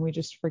beings, and we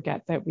just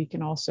forget that we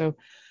can also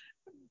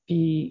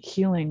be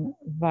healing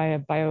via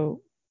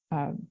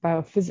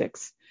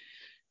biophysics.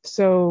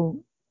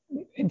 So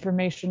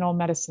informational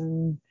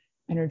medicine,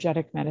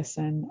 energetic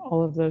medicine,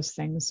 all of those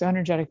things. So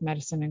energetic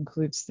medicine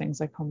includes things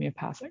like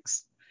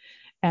homeopathics.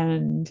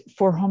 And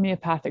for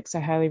homeopathics, I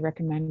highly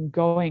recommend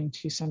going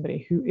to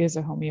somebody who is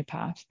a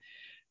homeopath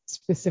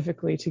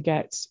specifically to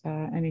get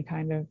any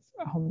kind of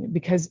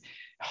because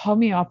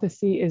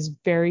homeopathy is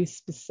very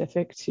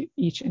specific to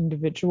each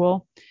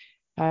individual.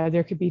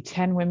 There could be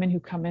 10 women who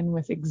come in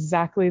with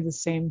exactly the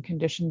same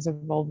conditions of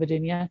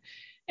vulvodynia,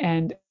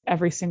 and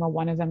every single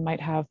one of them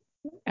might have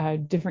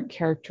different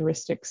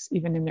characteristics,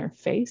 even in their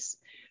face,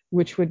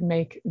 which would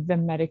make the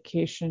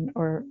medication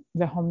or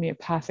the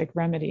homeopathic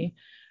remedy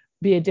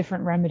be a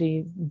different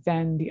remedy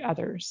than the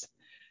others.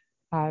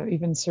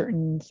 Even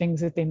certain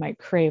things that they might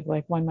crave,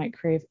 like one might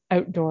crave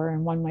outdoor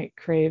and one might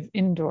crave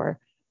indoor,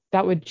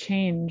 that would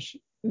change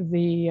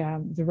the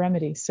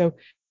remedy. So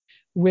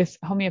with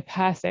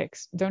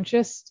homeopathics, don't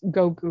just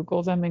go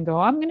Google them and go,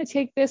 I'm going to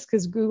take this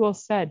because Google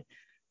said.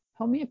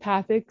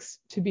 Homeopathics,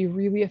 to be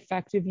really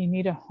effective, you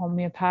need a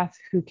homeopath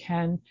who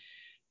can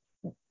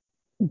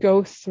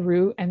go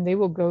through, and they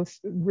will go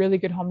really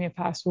good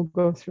homeopaths will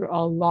go through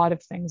a lot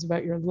of things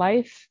about your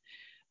life.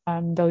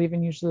 They'll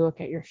even usually look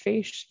at your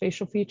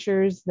facial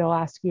features. They'll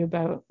ask you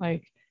about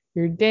like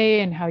your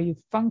day and how you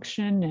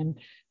function and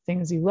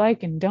things you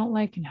like and don't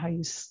like and how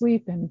you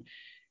sleep and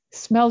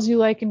smells you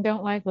like and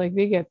don't like. Like,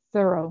 they get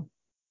thorough.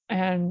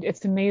 And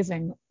it's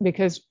amazing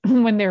because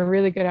when they're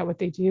really good at what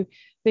they do,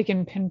 they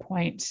can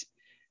pinpoint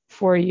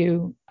for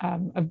you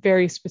a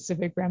very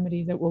specific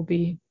remedy that will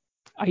be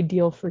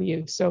ideal for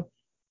you. So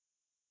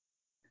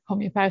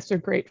homeopaths are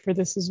great for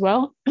this as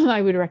well.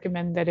 I would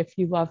recommend that if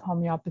you love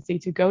homeopathy,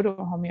 to go to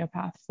a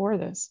homeopath for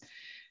this,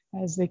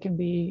 as they can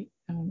be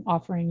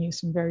offering you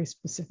some very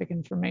specific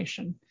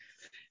information.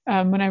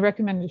 When I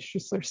recommend a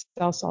Schussler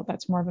cell salt,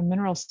 that's more of a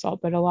mineral salt,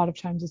 but a lot of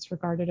times it's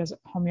regarded as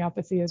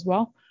homeopathy as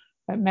well.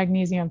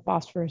 Magnesium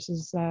phosphorus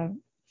is,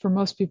 for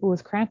most people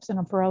with cramps,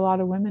 and for a lot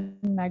of women,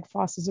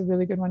 MagPhos is a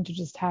really good one to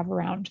just have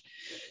around.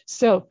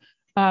 So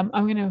I'm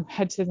going to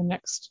head to the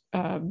next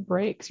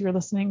break. So you're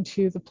listening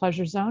to The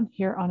Pleasure Zone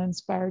here on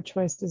Inspired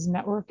Choices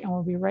Network, and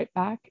we'll be right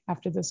back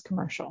after this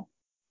commercial.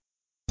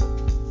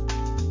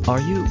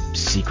 Are you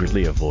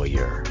secretly a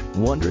voyeur,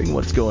 wondering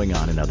what's going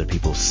on in other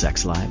people's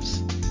sex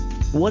lives?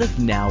 What if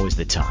now is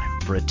the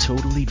time for a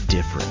totally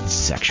different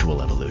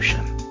sexual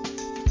evolution?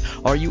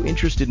 Are you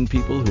interested in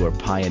people who are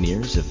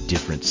pioneers of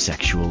different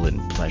sexual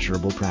and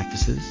pleasurable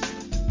practices?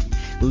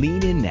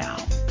 Lean in now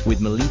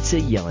with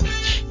Milica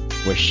Jelenic,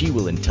 where she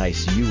will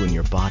entice you and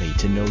your body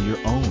to know your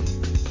own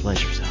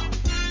pleasure zone.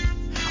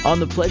 On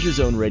the Pleasure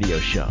Zone radio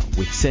show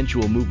with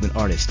sensual movement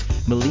artist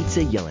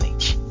Milica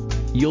Jelenic,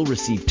 you'll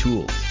receive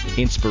tools,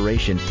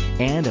 inspiration,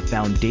 and a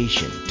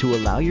foundation to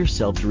allow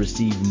yourself to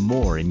receive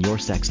more in your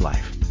sex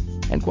life,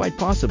 and quite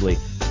possibly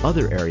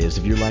other areas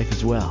of your life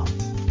as well.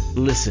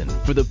 Listen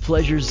for The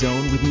Pleasure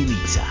Zone with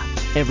Milica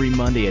every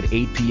Monday at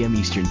 8 p.m.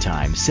 Eastern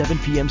Time, 7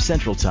 p.m.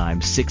 Central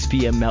Time, 6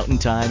 p.m. Mountain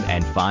Time,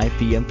 and 5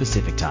 p.m.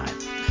 Pacific Time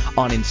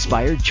on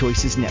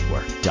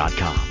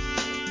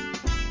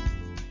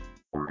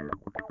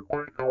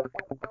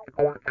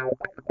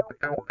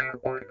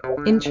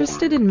InspiredChoicesNetwork.com.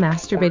 Interested in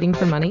masturbating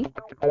for money,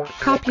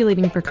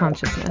 copulating for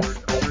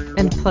consciousness,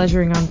 and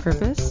pleasuring on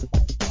purpose?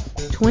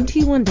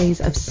 21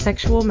 Days of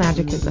Sexual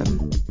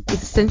Magicism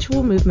with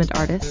sensual movement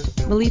artist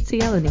Milica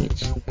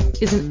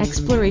Jelenic is an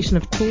exploration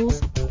of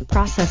tools,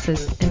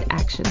 processes, and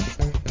actions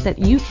that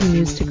you can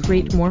use to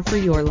create more for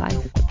your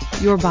life,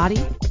 your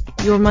body,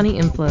 your money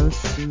inflows,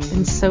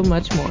 and so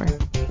much more.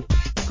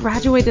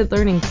 Graduated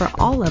learning for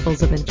all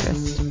levels of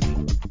interest.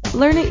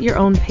 Learn at your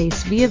own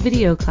pace via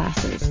video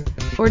classes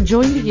or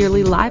join the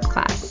yearly live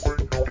class.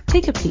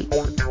 Take a peek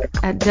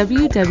at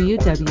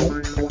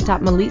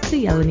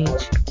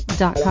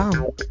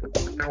www.milicajelenic.com.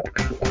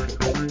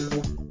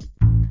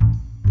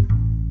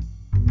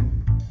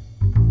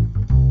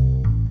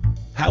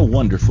 How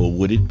wonderful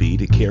would it be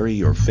to carry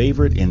your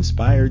favorite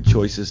Inspired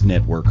Choices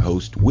Network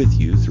host with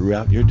you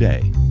throughout your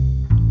day?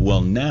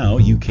 Well, now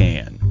you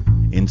can.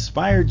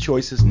 Inspired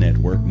Choices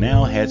Network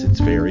now has its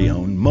very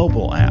own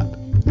mobile app.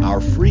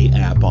 Our free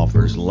app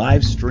offers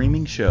live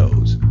streaming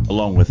shows,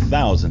 along with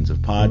thousands of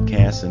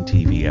podcasts and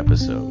TV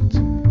episodes.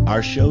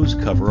 Our shows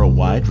cover a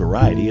wide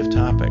variety of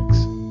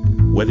topics.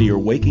 Whether you're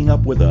waking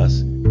up with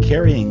us,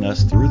 carrying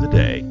us through the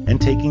day, and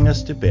taking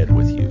us to bed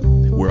with you,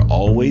 we're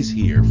always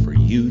here for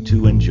you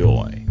to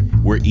enjoy.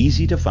 We're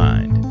easy to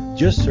find.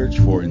 Just search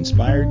for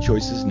Inspired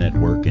Choices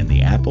Network in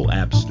the Apple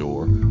App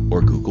Store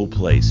or Google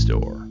Play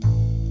Store.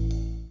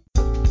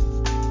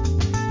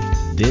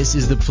 This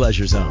is The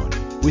Pleasure Zone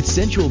with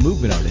sensual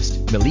movement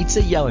artist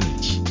Milica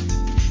Jelenic.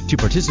 To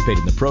participate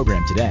in the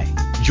program today,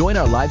 join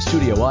our live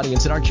studio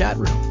audience in our chat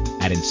room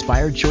at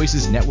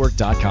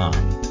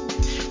InspiredChoicesNetwork.com.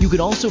 You can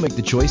also make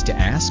the choice to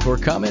ask or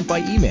comment by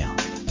email,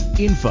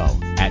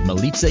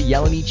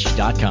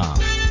 info@milicajelenic.com.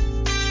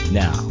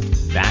 Now,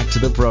 back to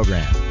the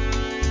program.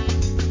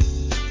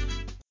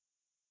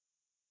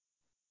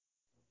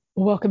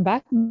 Welcome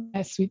back,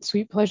 my sweet,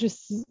 sweet pleasure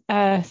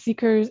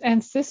seekers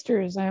and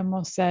sisters. I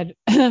almost said,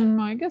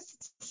 I guess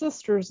it's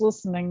sisters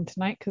listening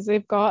tonight because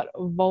they've got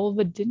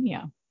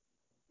vulvodynia.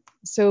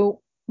 So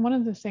one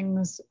of the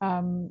things,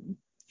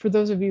 for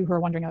those of you who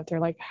are wondering out there,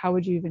 like, how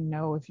would you even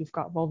know if you've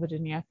got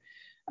vulvodynia?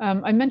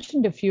 I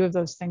mentioned a few of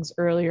those things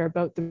earlier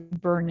about the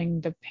burning,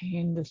 the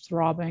pain, the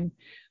throbbing,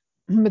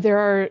 but there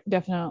are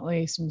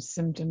definitely some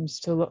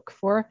symptoms to look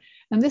for.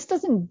 And this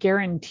doesn't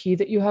guarantee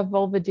that you have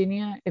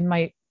vulvodynia. It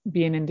might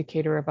be an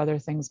indicator of other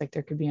things, like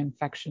there could be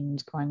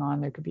infections going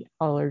on, there could be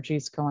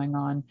allergies going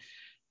on.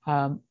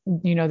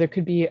 There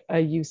could be a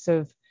use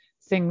of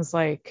things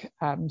like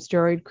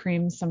steroid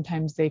creams.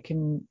 Sometimes they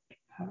can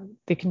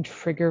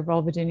trigger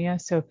vulvodynia.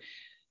 So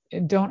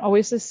don't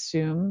always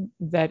assume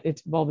that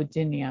it's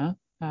vulvodynia.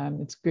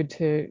 It's good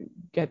to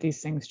get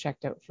these things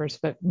checked out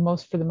first, but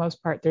for the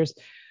most part, there's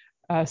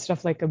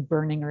stuff like a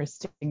burning or a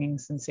stinging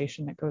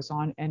sensation that goes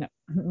on, and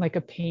like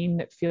a pain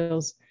that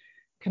feels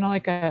kind of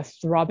like a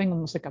throbbing,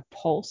 almost like a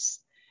pulse,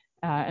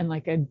 and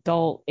like a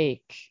dull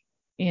ache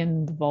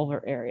in the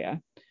vulvar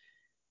area.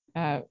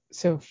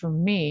 So for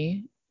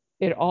me,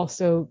 it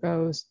also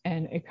goes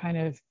and it kind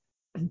of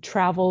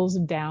travels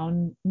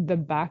down the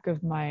back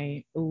of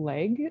my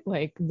leg.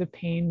 Like the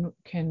pain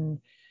can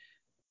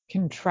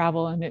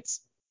travel, and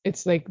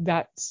it's like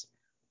that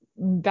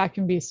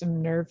can be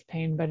some nerve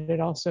pain, but it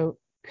also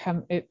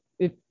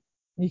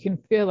you can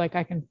feel, like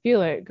I can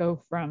feel it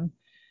go from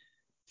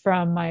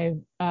my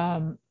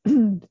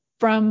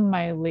from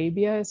my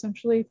labia,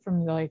 essentially,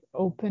 from the like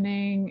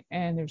opening,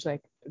 and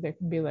there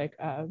can be like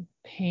a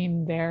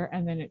pain there,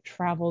 and then it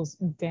travels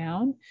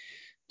down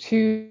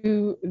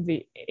to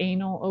the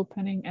anal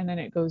opening, and then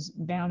it goes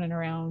down and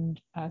around,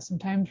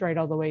 sometimes right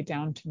all the way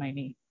down to my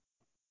knee.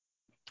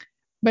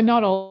 But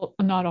not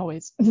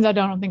always. I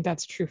don't think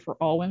that's true for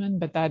all women,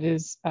 but that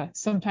is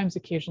sometimes,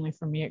 occasionally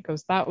for me, it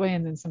goes that way,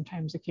 and then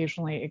sometimes,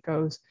 occasionally, it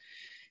goes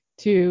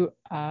to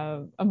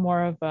a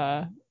more of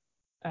a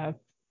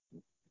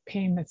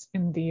pain that's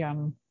in the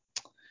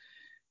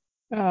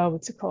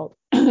what's it called?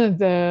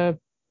 the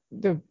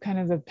kind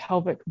of the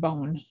pelvic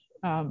bone,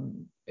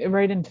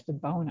 right into the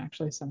bone,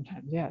 actually.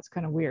 Sometimes, yeah, it's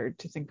kind of weird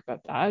to think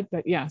about that,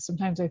 but yeah,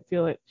 sometimes I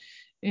feel it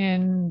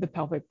in the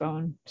pelvic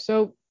bone.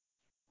 So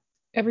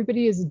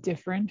everybody is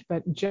different,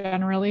 but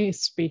generally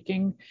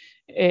speaking,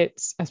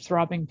 it's a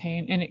throbbing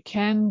pain, and it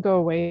can go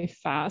away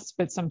fast,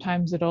 but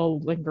sometimes it'll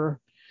linger,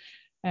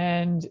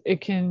 and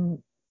it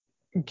can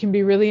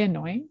be really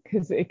annoying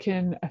because it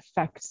can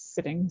affect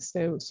sitting.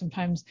 So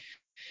sometimes,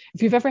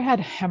 if you've ever had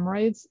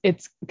hemorrhoids,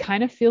 it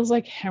kind of feels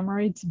like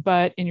hemorrhoids,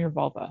 but in your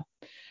vulva.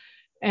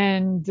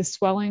 And the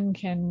swelling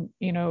can,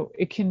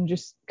 it can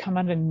just come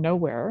out of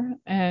nowhere,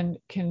 and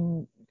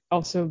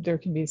there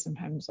can be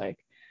sometimes like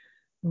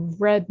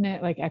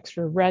redness, like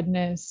extra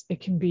redness.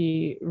 It can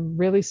be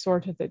really sore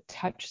to the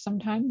touch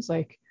sometimes.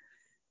 Like,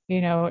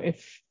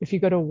 if you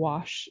go to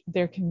wash,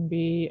 there can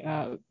be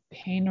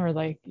pain, or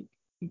like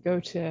you go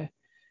to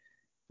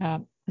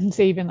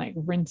say even like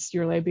rinse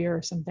your labia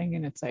or something,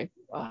 and it's like,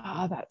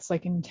 that's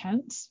like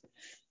intense.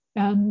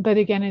 But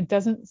again, it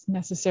doesn't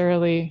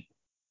necessarily.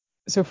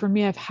 So for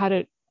me, I've had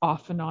it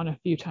off and on a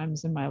few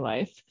times in my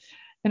life,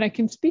 and I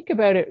can speak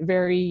about it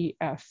very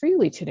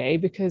freely today,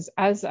 because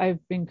as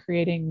I've been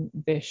creating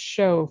this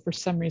show, for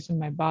some reason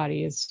my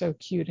body is so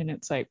cute, and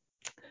it's like,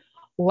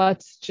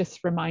 let's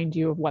just remind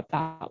you of what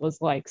that was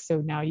like,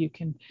 so now you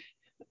can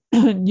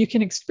you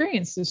can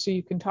experience this, so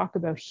you can talk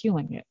about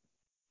healing it.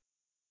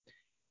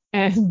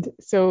 And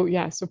so,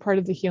 yeah, so part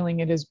of the healing,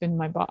 it has been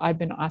I've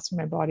been asking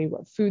my body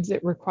what foods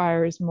it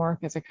requires more,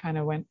 because I kind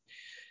of went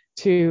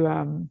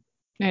to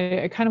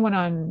I kind of went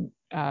on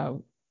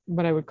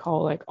what I would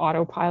call like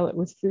autopilot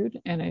with food,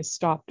 and I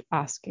stopped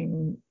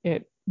asking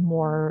it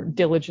more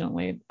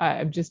diligently.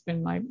 I've just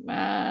been like,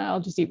 I'll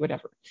just eat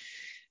whatever.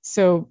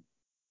 So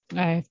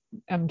I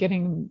am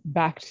getting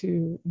back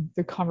to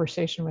the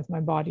conversation with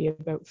my body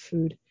about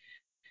food,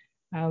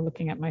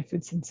 looking at my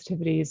food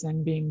sensitivities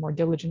and being more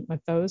diligent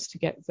with those to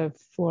get the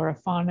flora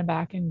fauna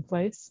back in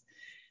place,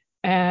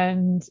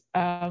 and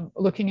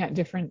looking at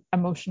different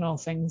emotional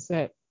things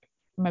that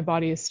my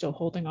body is still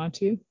holding on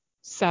to,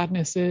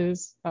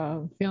 sadnesses,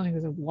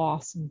 feelings of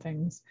loss and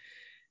things,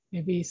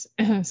 maybe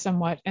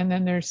somewhat. And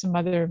then there's some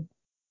other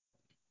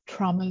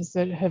traumas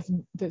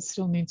that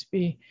still need to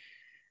be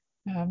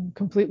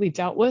completely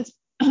dealt with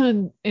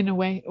in a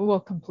way. Well,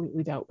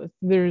 completely dealt with.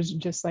 There's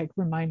just like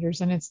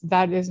reminders, and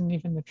that isn't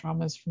even the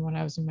traumas from when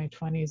I was in my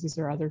 20s. These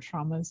are other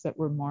traumas that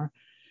were more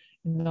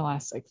in the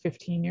last like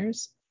 15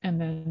 years. And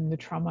then the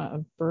trauma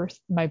of birth,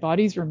 my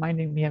body's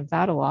reminding me of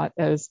that a lot,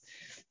 as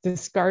the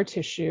scar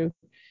tissue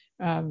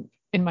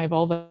in my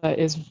vulva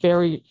is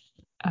very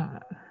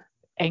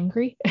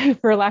angry,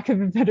 for lack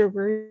of a better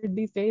word,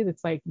 these days.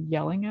 It's like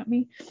yelling at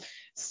me.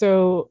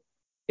 So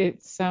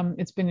it's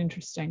been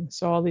interesting.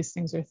 So all these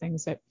things are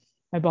things that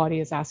my body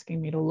is asking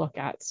me to look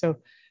at. So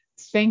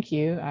thank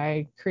you.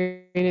 I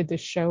created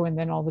this show, and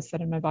then all of a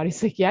sudden my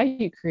body's like, yeah,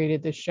 you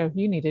created this show.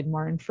 You needed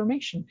more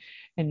information,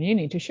 and you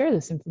need to share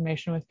this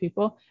information with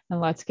people, and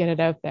let's get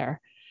it out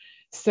there.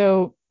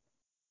 So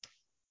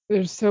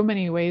there's so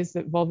many ways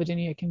that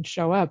vulvodynia can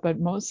show up, but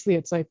mostly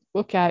it's like,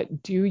 look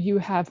at, do you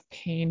have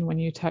pain when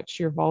you touch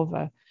your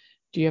vulva?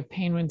 Do you have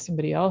pain when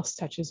somebody else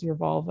touches your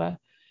vulva?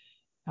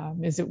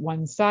 Is it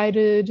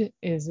one-sided?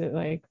 Is it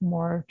like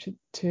more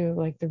to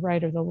like the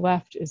right or the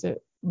left? Is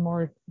it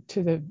more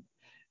to the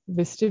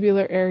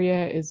vestibular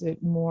area? Is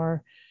it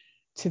more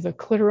to the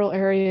clitoral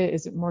area?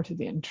 Is it more to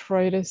the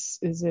introitus?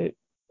 Is it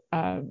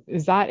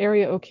is that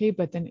area okay?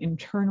 But then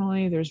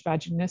internally, there's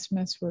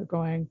vaginismus. We're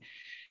going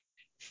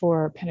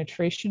for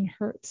penetration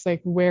hurts.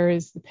 Like, where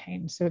is the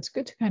pain? So it's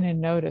good to kind of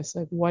notice,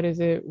 like, what is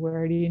it?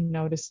 Where do you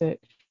notice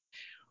it?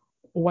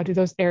 What do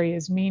those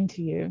areas mean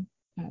to you?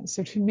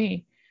 So to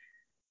me,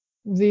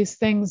 these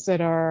things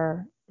that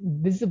are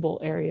visible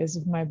areas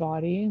of my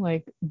body,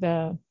 like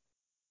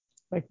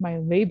my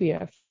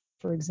labia,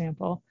 for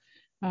example,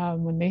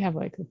 when they have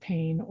like the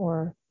pain,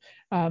 or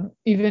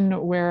even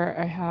where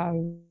I have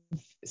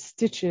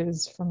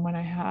stitches from when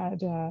I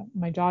had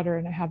my daughter,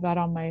 and I have that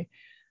on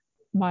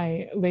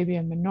my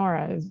labia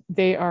minora.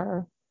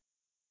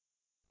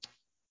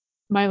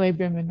 My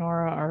labia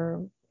minora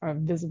are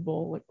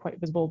visible, like quite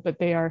visible, but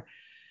they are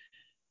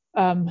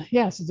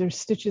so there's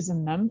stitches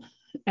in them,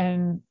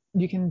 and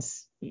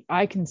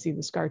I can see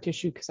the scar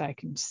tissue because I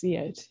can see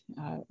it.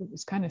 It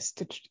was kind of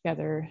stitched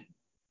together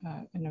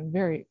in a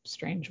very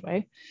strange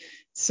way.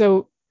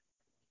 So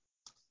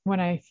when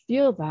I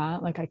feel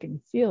that, like I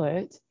can feel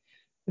it,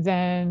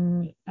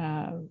 then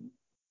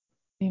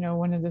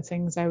one of the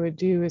things I would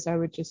do is I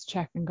would just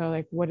check and go,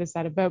 like, what is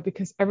that about?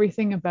 Because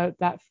everything about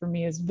that for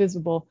me is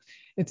visible.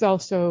 It's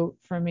also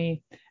for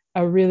me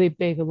a really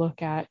big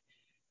look at,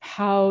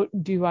 how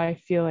do I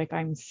feel like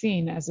I'm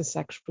seen as a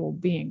sexual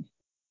being,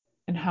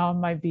 and how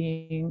am I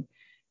being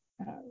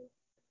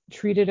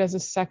treated as a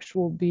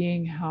sexual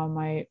being? How am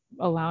I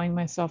allowing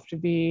myself to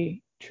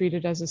be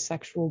treated as a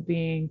sexual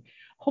being?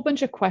 A whole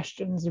bunch of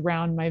questions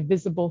around my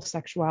visible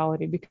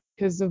sexuality,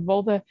 because the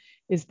vulva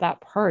is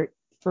that part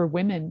for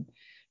women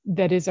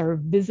that is our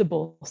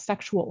visible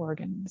sexual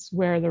organs,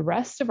 where the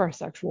rest of our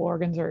sexual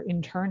organs are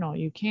internal.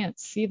 You can't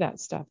see that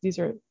stuff.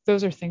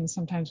 Those are things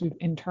sometimes we've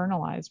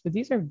internalized, but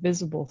these are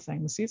visible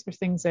things. These are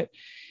things that,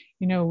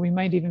 we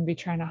might even be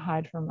trying to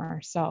hide from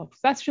ourselves.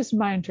 That's just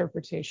my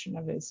interpretation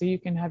of it. So you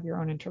can have your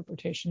own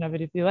interpretation of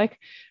it if you like.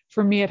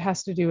 For me, it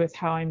has to do with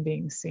how I'm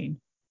being seen.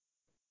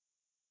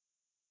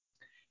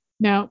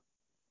 Now,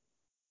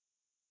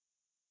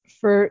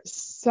 for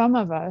some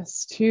of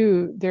us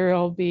too,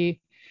 there'll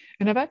be,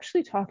 and I've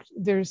actually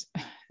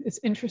it's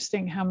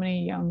interesting how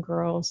many young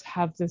girls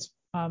have this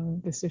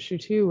issue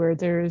too, where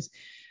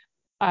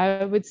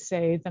I would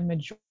say the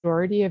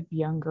majority of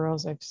young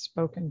girls I've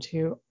spoken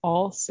to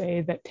all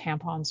say that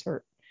tampons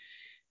hurt.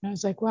 And I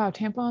was like, wow,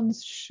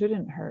 tampons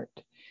shouldn't hurt.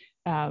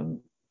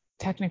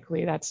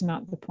 Technically, that's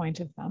not the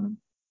point of them.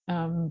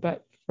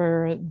 But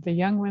for the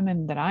young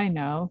women that I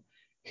know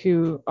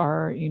who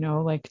are,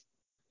 like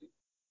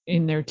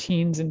in their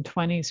teens and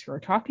 20s, who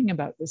are talking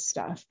about this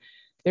stuff,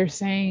 they're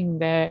saying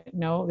that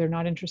no, they're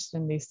not interested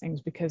in these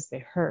things because they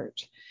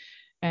hurt.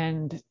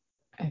 And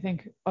I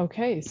think,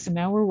 okay, so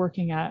now we're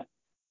working at,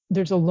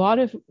 there's a lot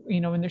of,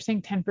 when they're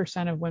saying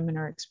 10% of women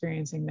are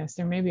experiencing this,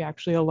 there may be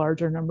actually a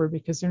larger number,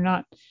 because they're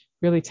not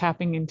really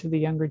tapping into the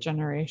younger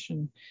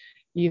generation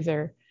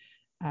either.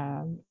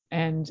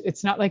 And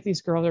it's not like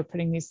these girls are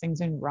putting these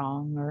things in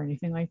wrong or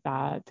anything like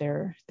that.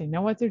 They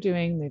know what they're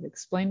doing. They've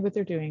explained what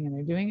they're doing, and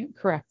they're doing it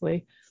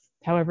correctly.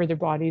 However, their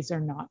bodies are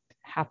not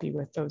happy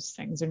with those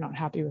things. They're not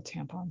happy with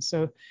tampons.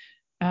 So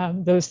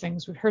those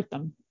things would hurt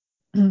them.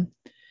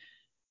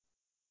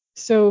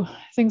 So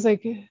things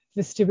like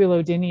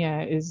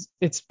vestibulodynia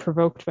it's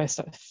provoked by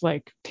stuff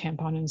like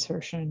tampon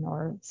insertion,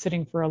 or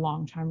sitting for a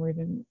long time, or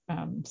even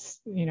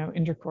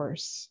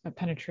intercourse,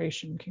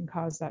 penetration can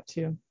cause that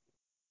too.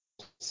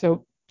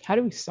 So how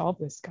do we solve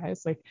this,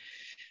 guys? Like,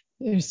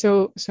 there's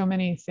so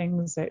many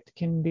things that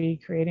can be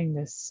creating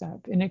this,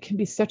 and it can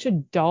be such a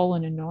dull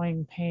and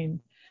annoying pain.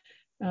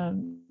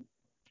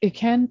 It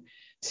can,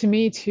 to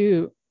me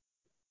too,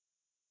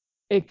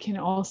 it can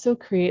also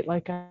create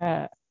like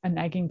a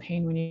nagging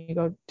pain when you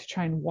go to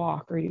try and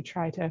walk, or you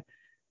try to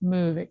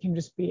move. It can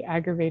just be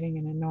aggravating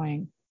and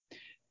annoying,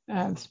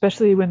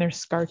 especially when there's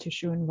scar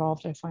tissue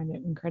involved. I find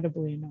it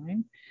incredibly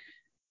annoying.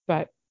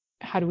 But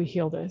how do we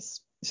heal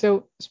this?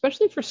 So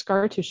especially for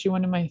scar tissue,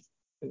 one of my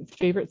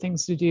favorite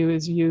things to do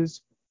is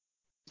use,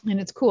 and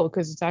it's cool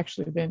because it's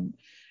actually been,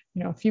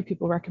 a few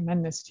people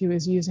recommend this too,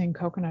 is using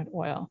coconut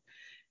oil.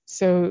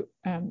 So,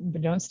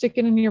 but don't stick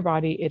it in your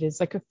body. It is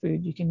like a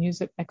food. You can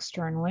use it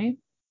externally.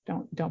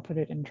 Don't put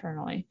it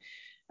internally.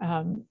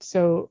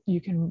 So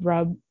you can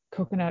rub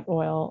coconut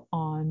oil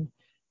on,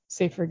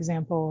 say, for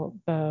example,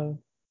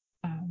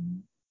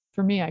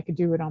 for me, I could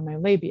do it on my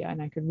labia,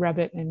 and I could rub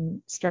it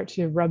and start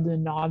to rub the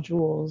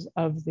nodules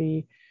of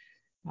the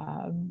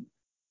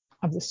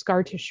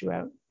scar tissue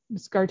out. The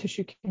scar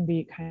tissue can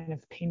be kind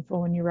of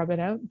painful when you rub it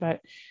out,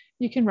 but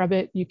you can rub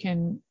it. You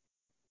can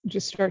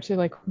just start to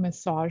like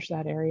massage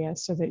that area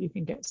so that you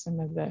can get some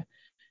of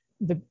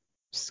the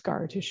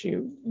scar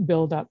tissue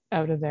build up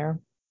out of there.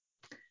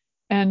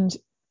 And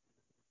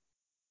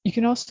you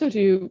can also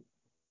do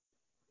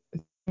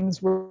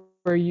things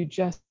where you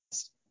just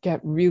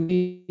get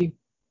really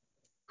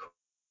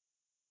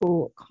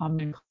cool, calm,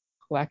 and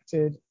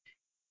collected,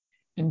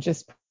 and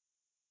just put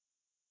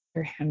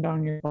your hand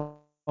on your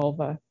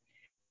vulva.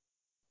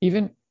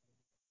 Even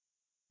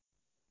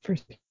for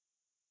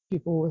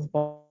people with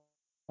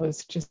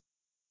vulvas, just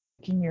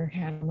your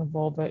hand on the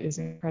vulva is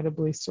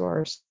incredibly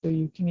sore. So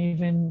you can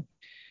even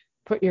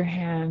put your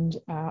hand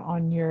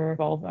on your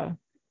vulva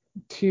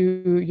to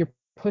your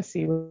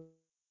pussy,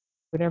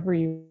 whatever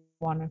you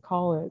want to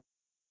call it,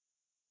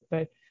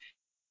 but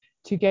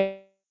to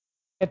get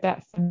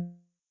that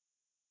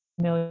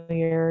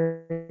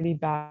familiarity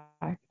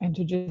back and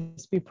to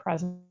just be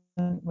present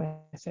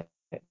with it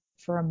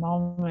for a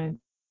moment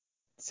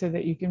so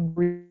that you can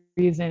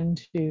breathe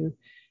into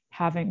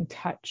having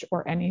touch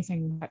or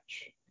anything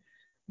touch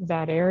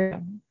that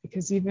area.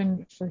 Because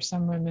even for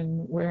some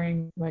women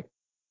wearing like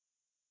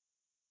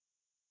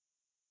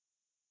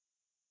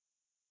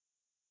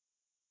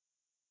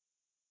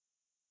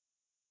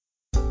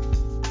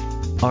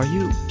Are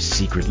you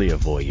secretly a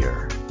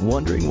voyeur,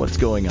 wondering what's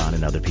going on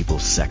in other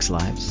people's sex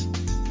lives?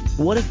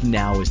 What if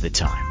now is the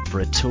time for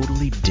a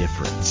totally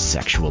different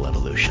sexual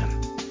evolution?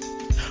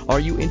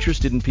 Are you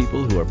interested in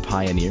people who are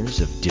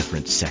pioneers of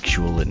different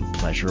sexual and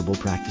pleasurable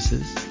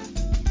practices?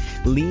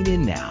 Lean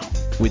in now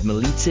with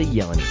Milica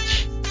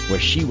Jelenic, where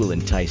she will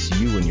entice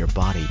you and your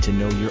body to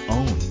know your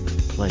own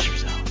pleasure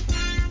zone.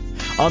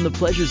 On the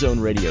Pleasure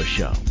Zone radio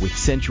show with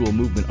sensual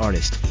movement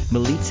artist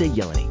Milica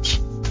Jelenic,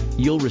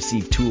 you'll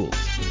receive tools,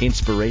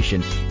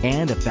 inspiration,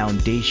 and a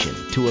foundation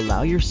to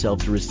allow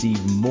yourself to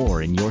receive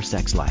more in your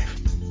sex life,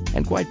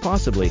 and quite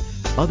possibly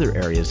other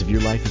areas of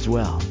your life as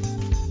well.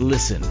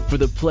 Listen for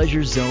the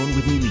Pleasure Zone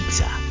with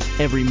Milica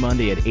every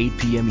Monday at 8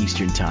 p.m.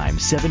 Eastern Time,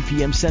 7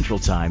 p.m. Central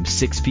Time,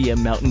 6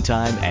 p.m. Mountain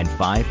Time, and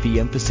 5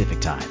 p.m.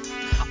 Pacific Time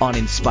on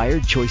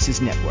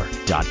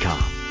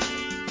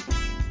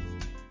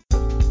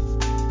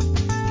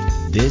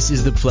InspiredChoicesNetwork.com. This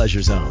is the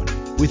Pleasure Zone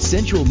with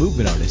sensual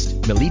movement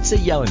artist Milica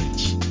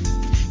Jelenic.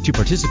 To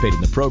participate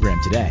in the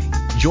program today,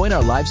 join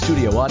our live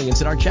studio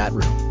audience in our chat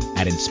room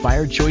at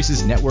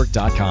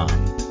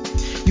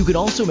InspiredChoicesNetwork.com. You can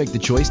also make the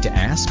choice to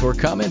ask or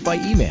comment by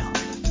email,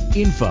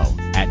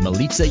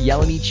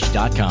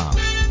 info@MilicaJelenic.com.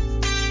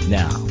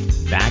 Now,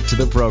 back to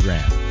the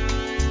program.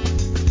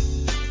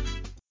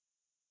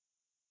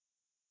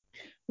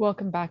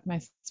 Welcome back, my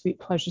sweet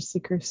pleasure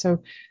seekers.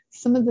 So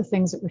some of the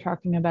things that we're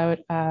talking about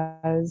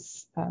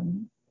as,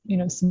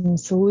 some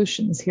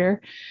solutions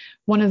here.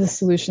 One of the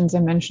solutions I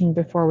mentioned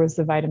before was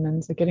the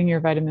vitamins, like getting your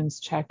vitamins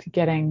checked,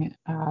 getting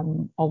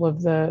all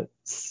of the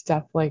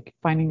stuff like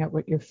finding out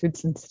what your food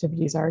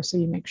sensitivities are so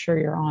you make sure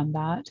you're on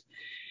that.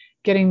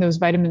 Getting those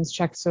vitamins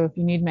checked. So if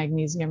you need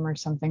magnesium or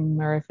something,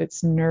 or if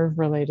it's nerve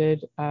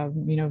related,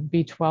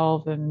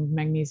 B12 and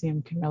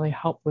magnesium can really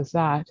help with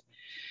that.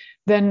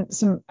 Then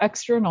some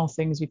external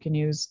things you can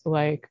use,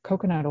 like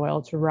coconut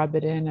oil, to rub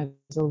it in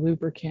as a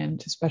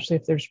lubricant, especially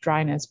if there's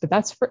dryness. But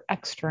that's for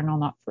external,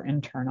 not for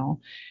internal.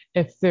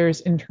 If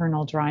there's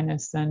internal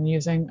dryness, then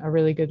using a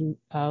really good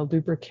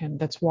lubricant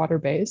that's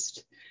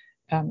water-based.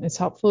 It's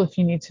helpful. If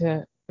you need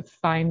to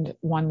find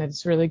one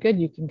that's really good,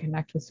 you can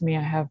connect with me.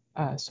 I have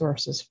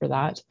sources for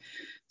that.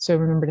 So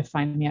remember to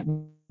find me at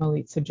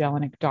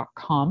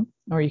milicajelenic.com,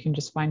 or you can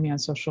just find me on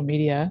social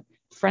media.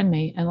 Friend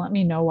me and let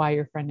me know why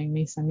you're friending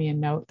me. Send me a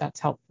note. That's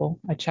helpful.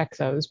 I check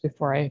those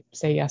before I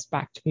say yes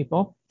back to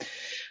people.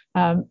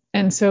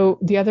 And so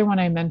the other one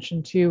I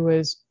mentioned too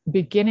was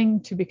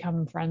beginning to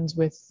become friends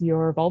with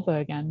your vulva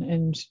again.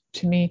 And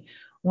to me,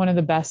 one of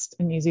the best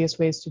and easiest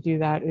ways to do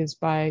that is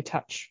by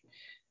touch.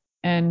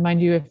 And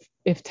mind you,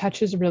 if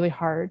touch is really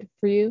hard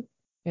for you,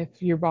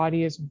 if your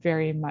body is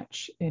very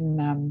much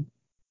in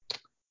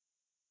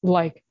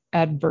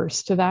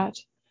adverse to that,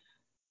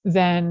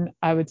 then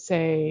I would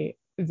say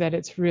that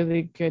it's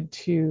really good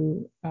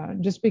to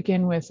just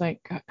begin with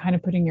kind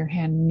of putting your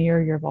hand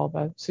near your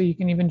vulva. So you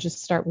can even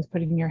just start with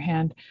putting your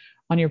hand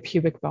on your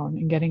pubic bone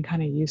and getting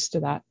kind of used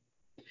to that.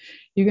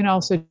 You can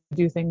also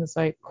do things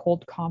like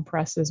cold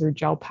compresses or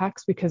gel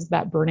packs, because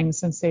that burning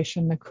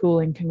sensation, the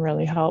cooling can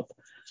really help,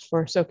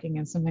 or soaking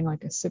in something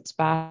like a sitz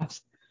bath.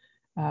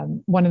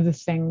 One of the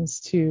things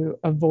to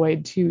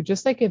avoid too,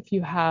 just like if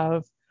you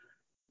have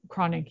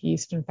chronic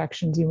yeast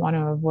infections, you want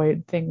to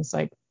avoid things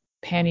like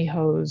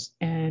pantyhose,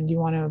 and you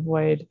want to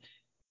avoid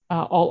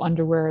all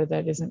underwear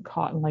that isn't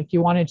cotton. Like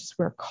you want to just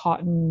wear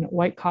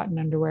white cotton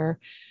underwear,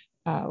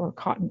 or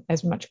cotton,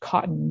 as much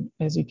cotton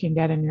as you can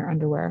get in your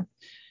underwear.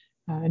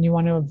 And you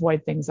want to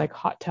avoid things like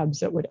hot tubs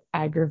that would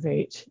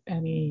aggravate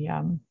any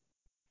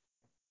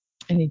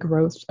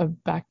growth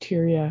of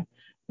bacteria,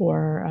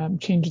 or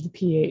change the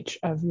pH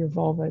of your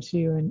vulva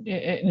too. And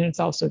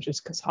it's also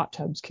just because hot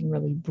tubs can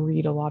really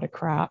breed a lot of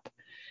crap.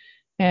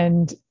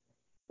 And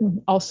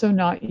also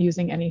not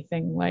using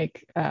anything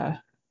like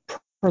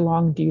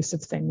prolonged use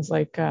of things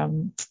like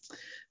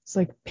it's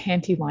like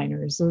panty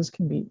liners. Those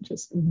can be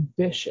just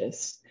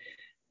vicious.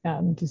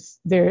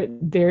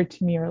 They're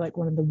to me are like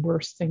one of the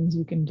worst things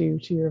you can do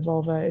to your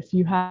vulva. If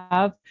you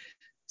have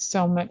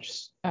so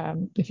much,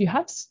 if you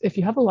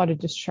have a lot of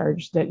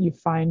discharge that you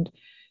find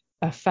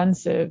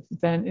offensive,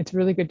 then it's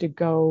really good to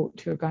go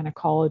to a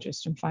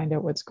gynecologist and find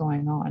out what's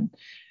going on,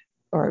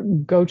 or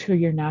go to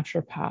your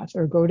naturopath,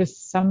 or go to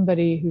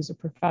somebody who's a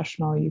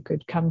professional. You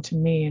could come to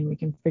me and we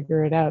can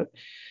figure it out.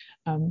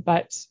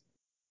 But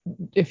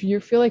if you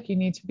feel like you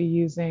need to be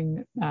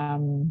using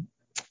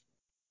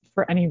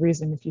for any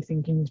reason, if you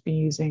think you need to be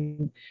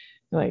using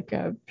like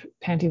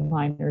panty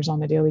liners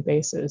on a daily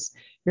basis,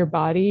 your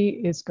body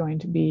is going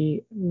to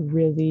be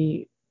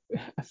really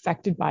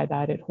affected by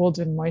that. It holds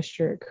in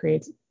moisture. It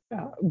creates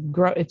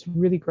it's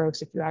really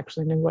gross. If you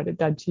actually knew what it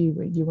did to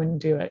you, you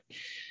wouldn't do it.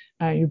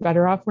 You're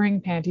better off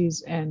wearing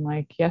panties, and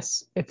like,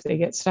 yes, if they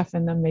get stuff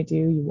in them, they do.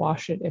 You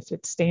wash it. If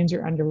it stains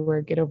your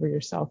underwear, get over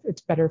yourself.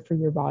 It's better for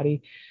your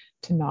body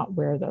to not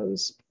wear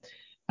those.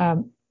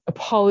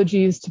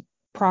 Apologies to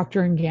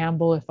Procter and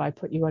Gamble if I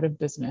put you out of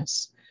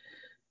business.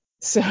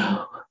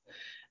 So,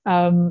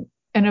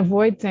 and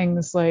avoid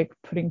things like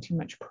putting too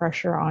much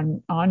pressure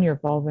on your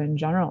vulva in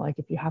general. Like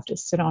if you have to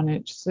sit on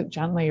it, just sit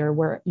gently,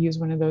 or use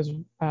one of those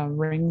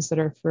rings that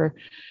are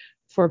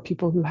for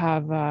people who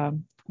have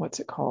what's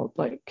it called,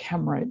 like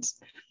hemorrhoids.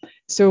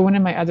 So one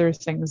of my other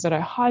things that I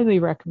highly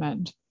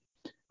recommend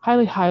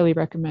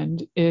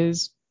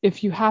is,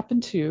 if you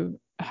happen to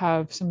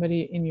have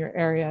somebody in your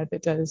area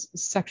that does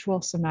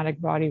sexual somatic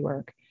body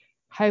work,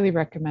 highly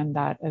recommend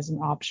that as an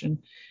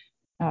option.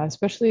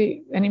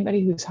 Especially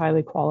anybody who's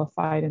highly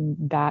qualified in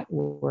that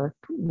work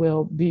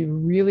will be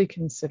really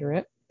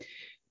considerate,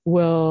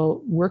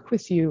 will work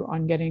with you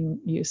on getting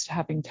used to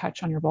having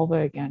touch on your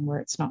vulva again, where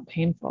it's not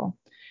painful,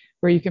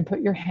 where you can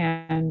put your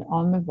hand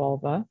on the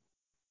vulva.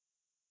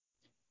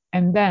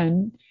 And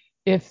then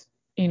if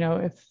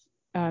you're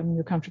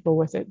comfortable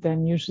with it,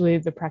 then usually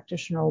the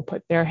practitioner will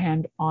put their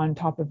hand on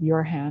top of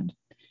your hand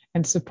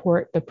and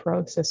support the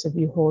process of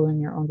you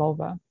holding your own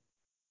vulva.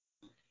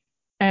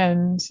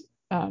 And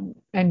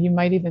you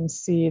might even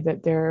see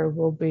that there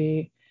will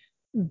be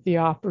the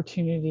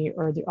opportunity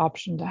or the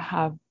option to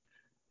have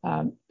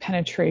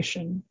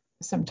penetration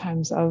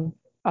sometimes of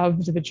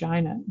the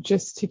vagina,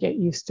 just to get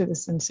used to the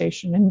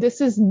sensation. And this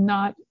is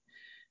not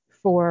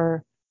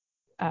for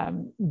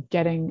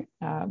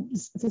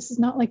this is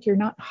not like, you're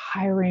not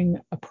hiring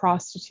a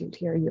prostitute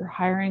here. You're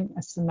hiring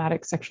a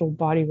somatic sexual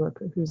body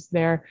worker who's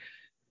there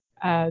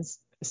as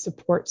a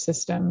support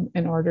system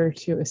in order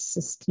to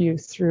assist you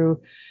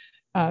through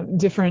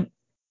different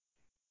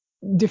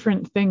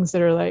things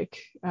that are like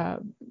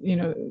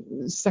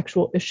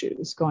sexual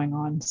issues going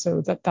on.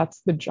 So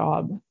that's the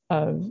job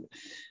of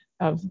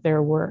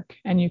their work.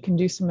 And you can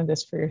do some of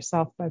this for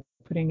yourself by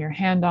putting your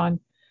hand on,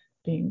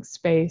 being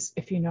space.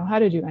 If you know how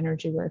to do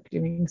energy work,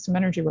 doing some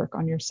energy work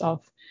on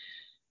yourself,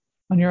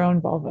 on your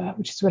own vulva,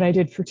 which is what I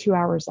did for 2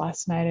 hours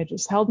last night. I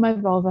just held my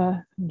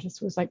vulva and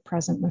just was like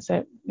present with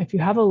it. If you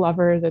have a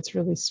lover that's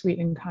really sweet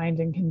and kind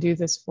and can do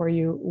this for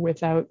you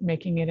without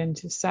making it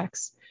into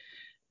sex,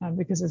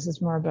 because this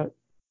is more about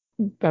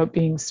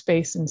being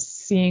space and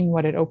seeing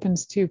what it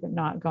opens to, but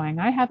not going,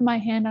 I have my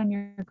hand on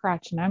your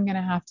crotch and I'm going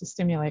to have to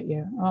stimulate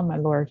you. Oh my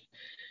Lord.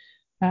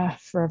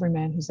 For every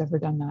man who's ever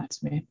done that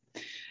to me.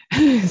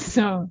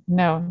 So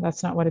no,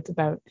 that's not what it's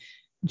about.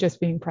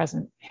 Just being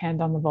present,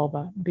 hand on the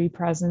vulva, be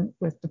present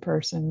with the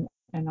person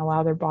and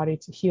allow their body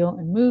to heal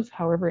and move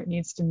however it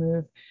needs to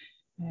move.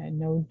 And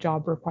no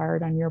job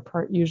required on your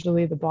part.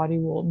 Usually the body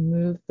will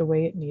move the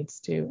way it needs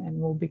to and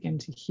will begin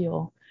to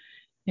heal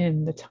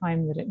in the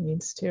time that it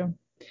needs to.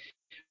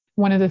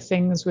 One of the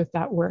things with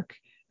that work,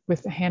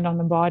 with the hand on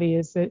the body,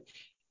 is that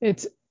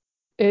it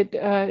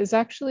is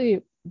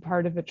actually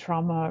part of a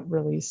trauma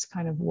release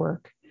kind of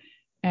work.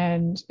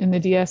 And in the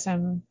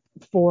DSM,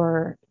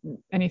 for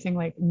anything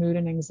like mood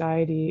and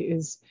anxiety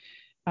is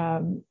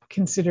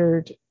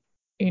considered,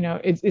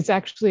 it's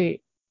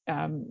actually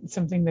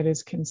something that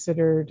is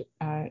considered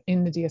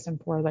in the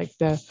DSM-4, like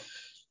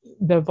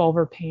the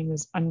vulvar pain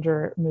is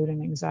under mood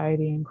and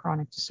anxiety and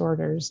chronic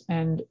disorders.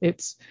 And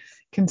it's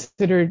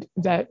considered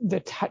that the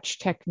touch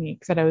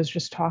technique that I was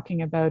just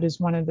talking about is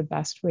one of the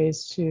best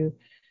ways to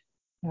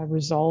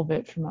resolve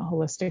it from a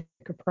holistic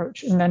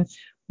approach. And then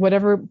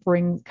whatever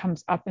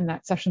comes up in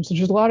that session. So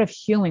there's a lot of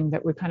healing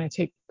that would kind of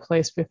take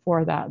place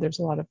before that. There's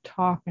a lot of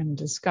talk and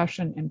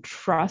discussion and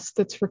trust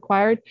that's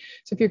required.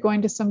 So if you're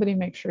going to somebody,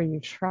 make sure you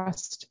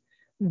trust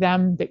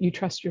them, that you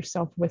trust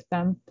yourself with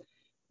them,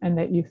 and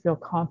that you feel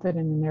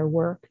confident in their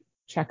work.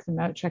 Check them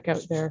out, check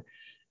out their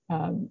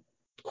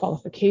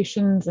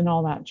qualifications and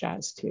all that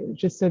jazz too,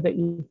 just so that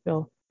you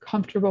feel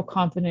comfortable,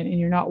 confident, and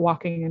you're not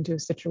walking into a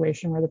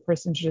situation where the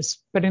person's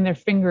just putting their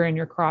finger in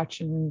your crotch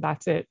and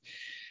that's it.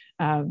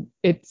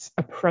 It's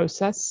a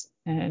process,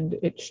 and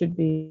it should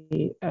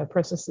be a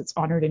process that's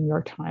honored in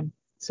your time.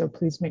 So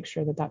please make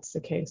sure that that's the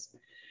case.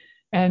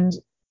 And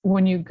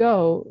when you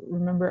go,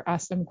 remember,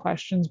 ask them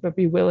questions, but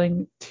be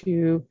willing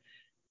to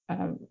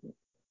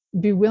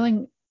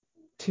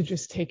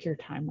just take your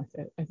time with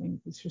it. I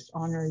think it's just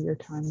honor your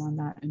time on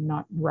that and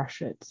not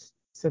rush it,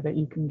 so that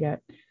you can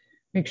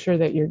make sure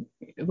that you're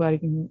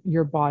letting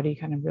your body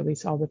kind of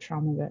release all the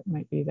trauma that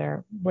might be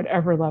there,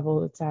 whatever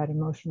level it's at,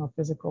 emotional,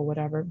 physical,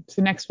 whatever.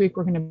 So next week,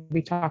 we're going to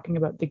be talking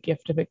about the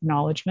gift of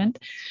acknowledgement.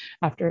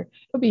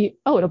 It'll be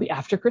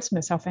after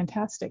Christmas. How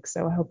fantastic.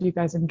 So I hope you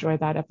guys enjoy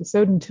that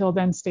episode. Until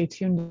then, stay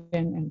tuned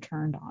in and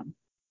turned on.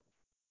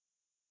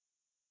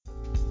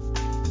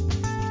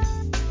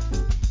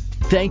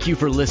 Thank you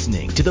for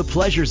listening to The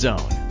Pleasure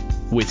Zone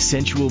with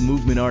sensual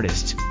movement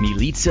artist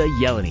Milica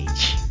Jelenic.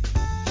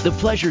 The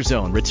Pleasure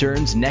Zone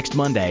returns next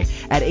Monday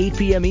at 8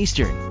 p.m.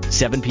 Eastern,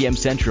 7 p.m.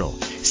 Central,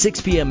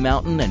 6 p.m.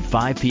 Mountain, and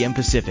 5 p.m.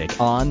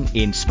 Pacific on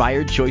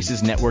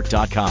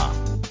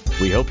InspiredChoicesNetwork.com.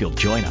 We hope you'll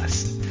join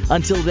us.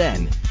 Until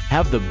then,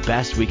 have the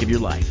best week of your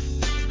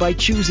life by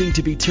choosing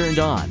to be turned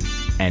on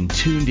and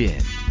tuned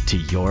in to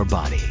your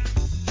body.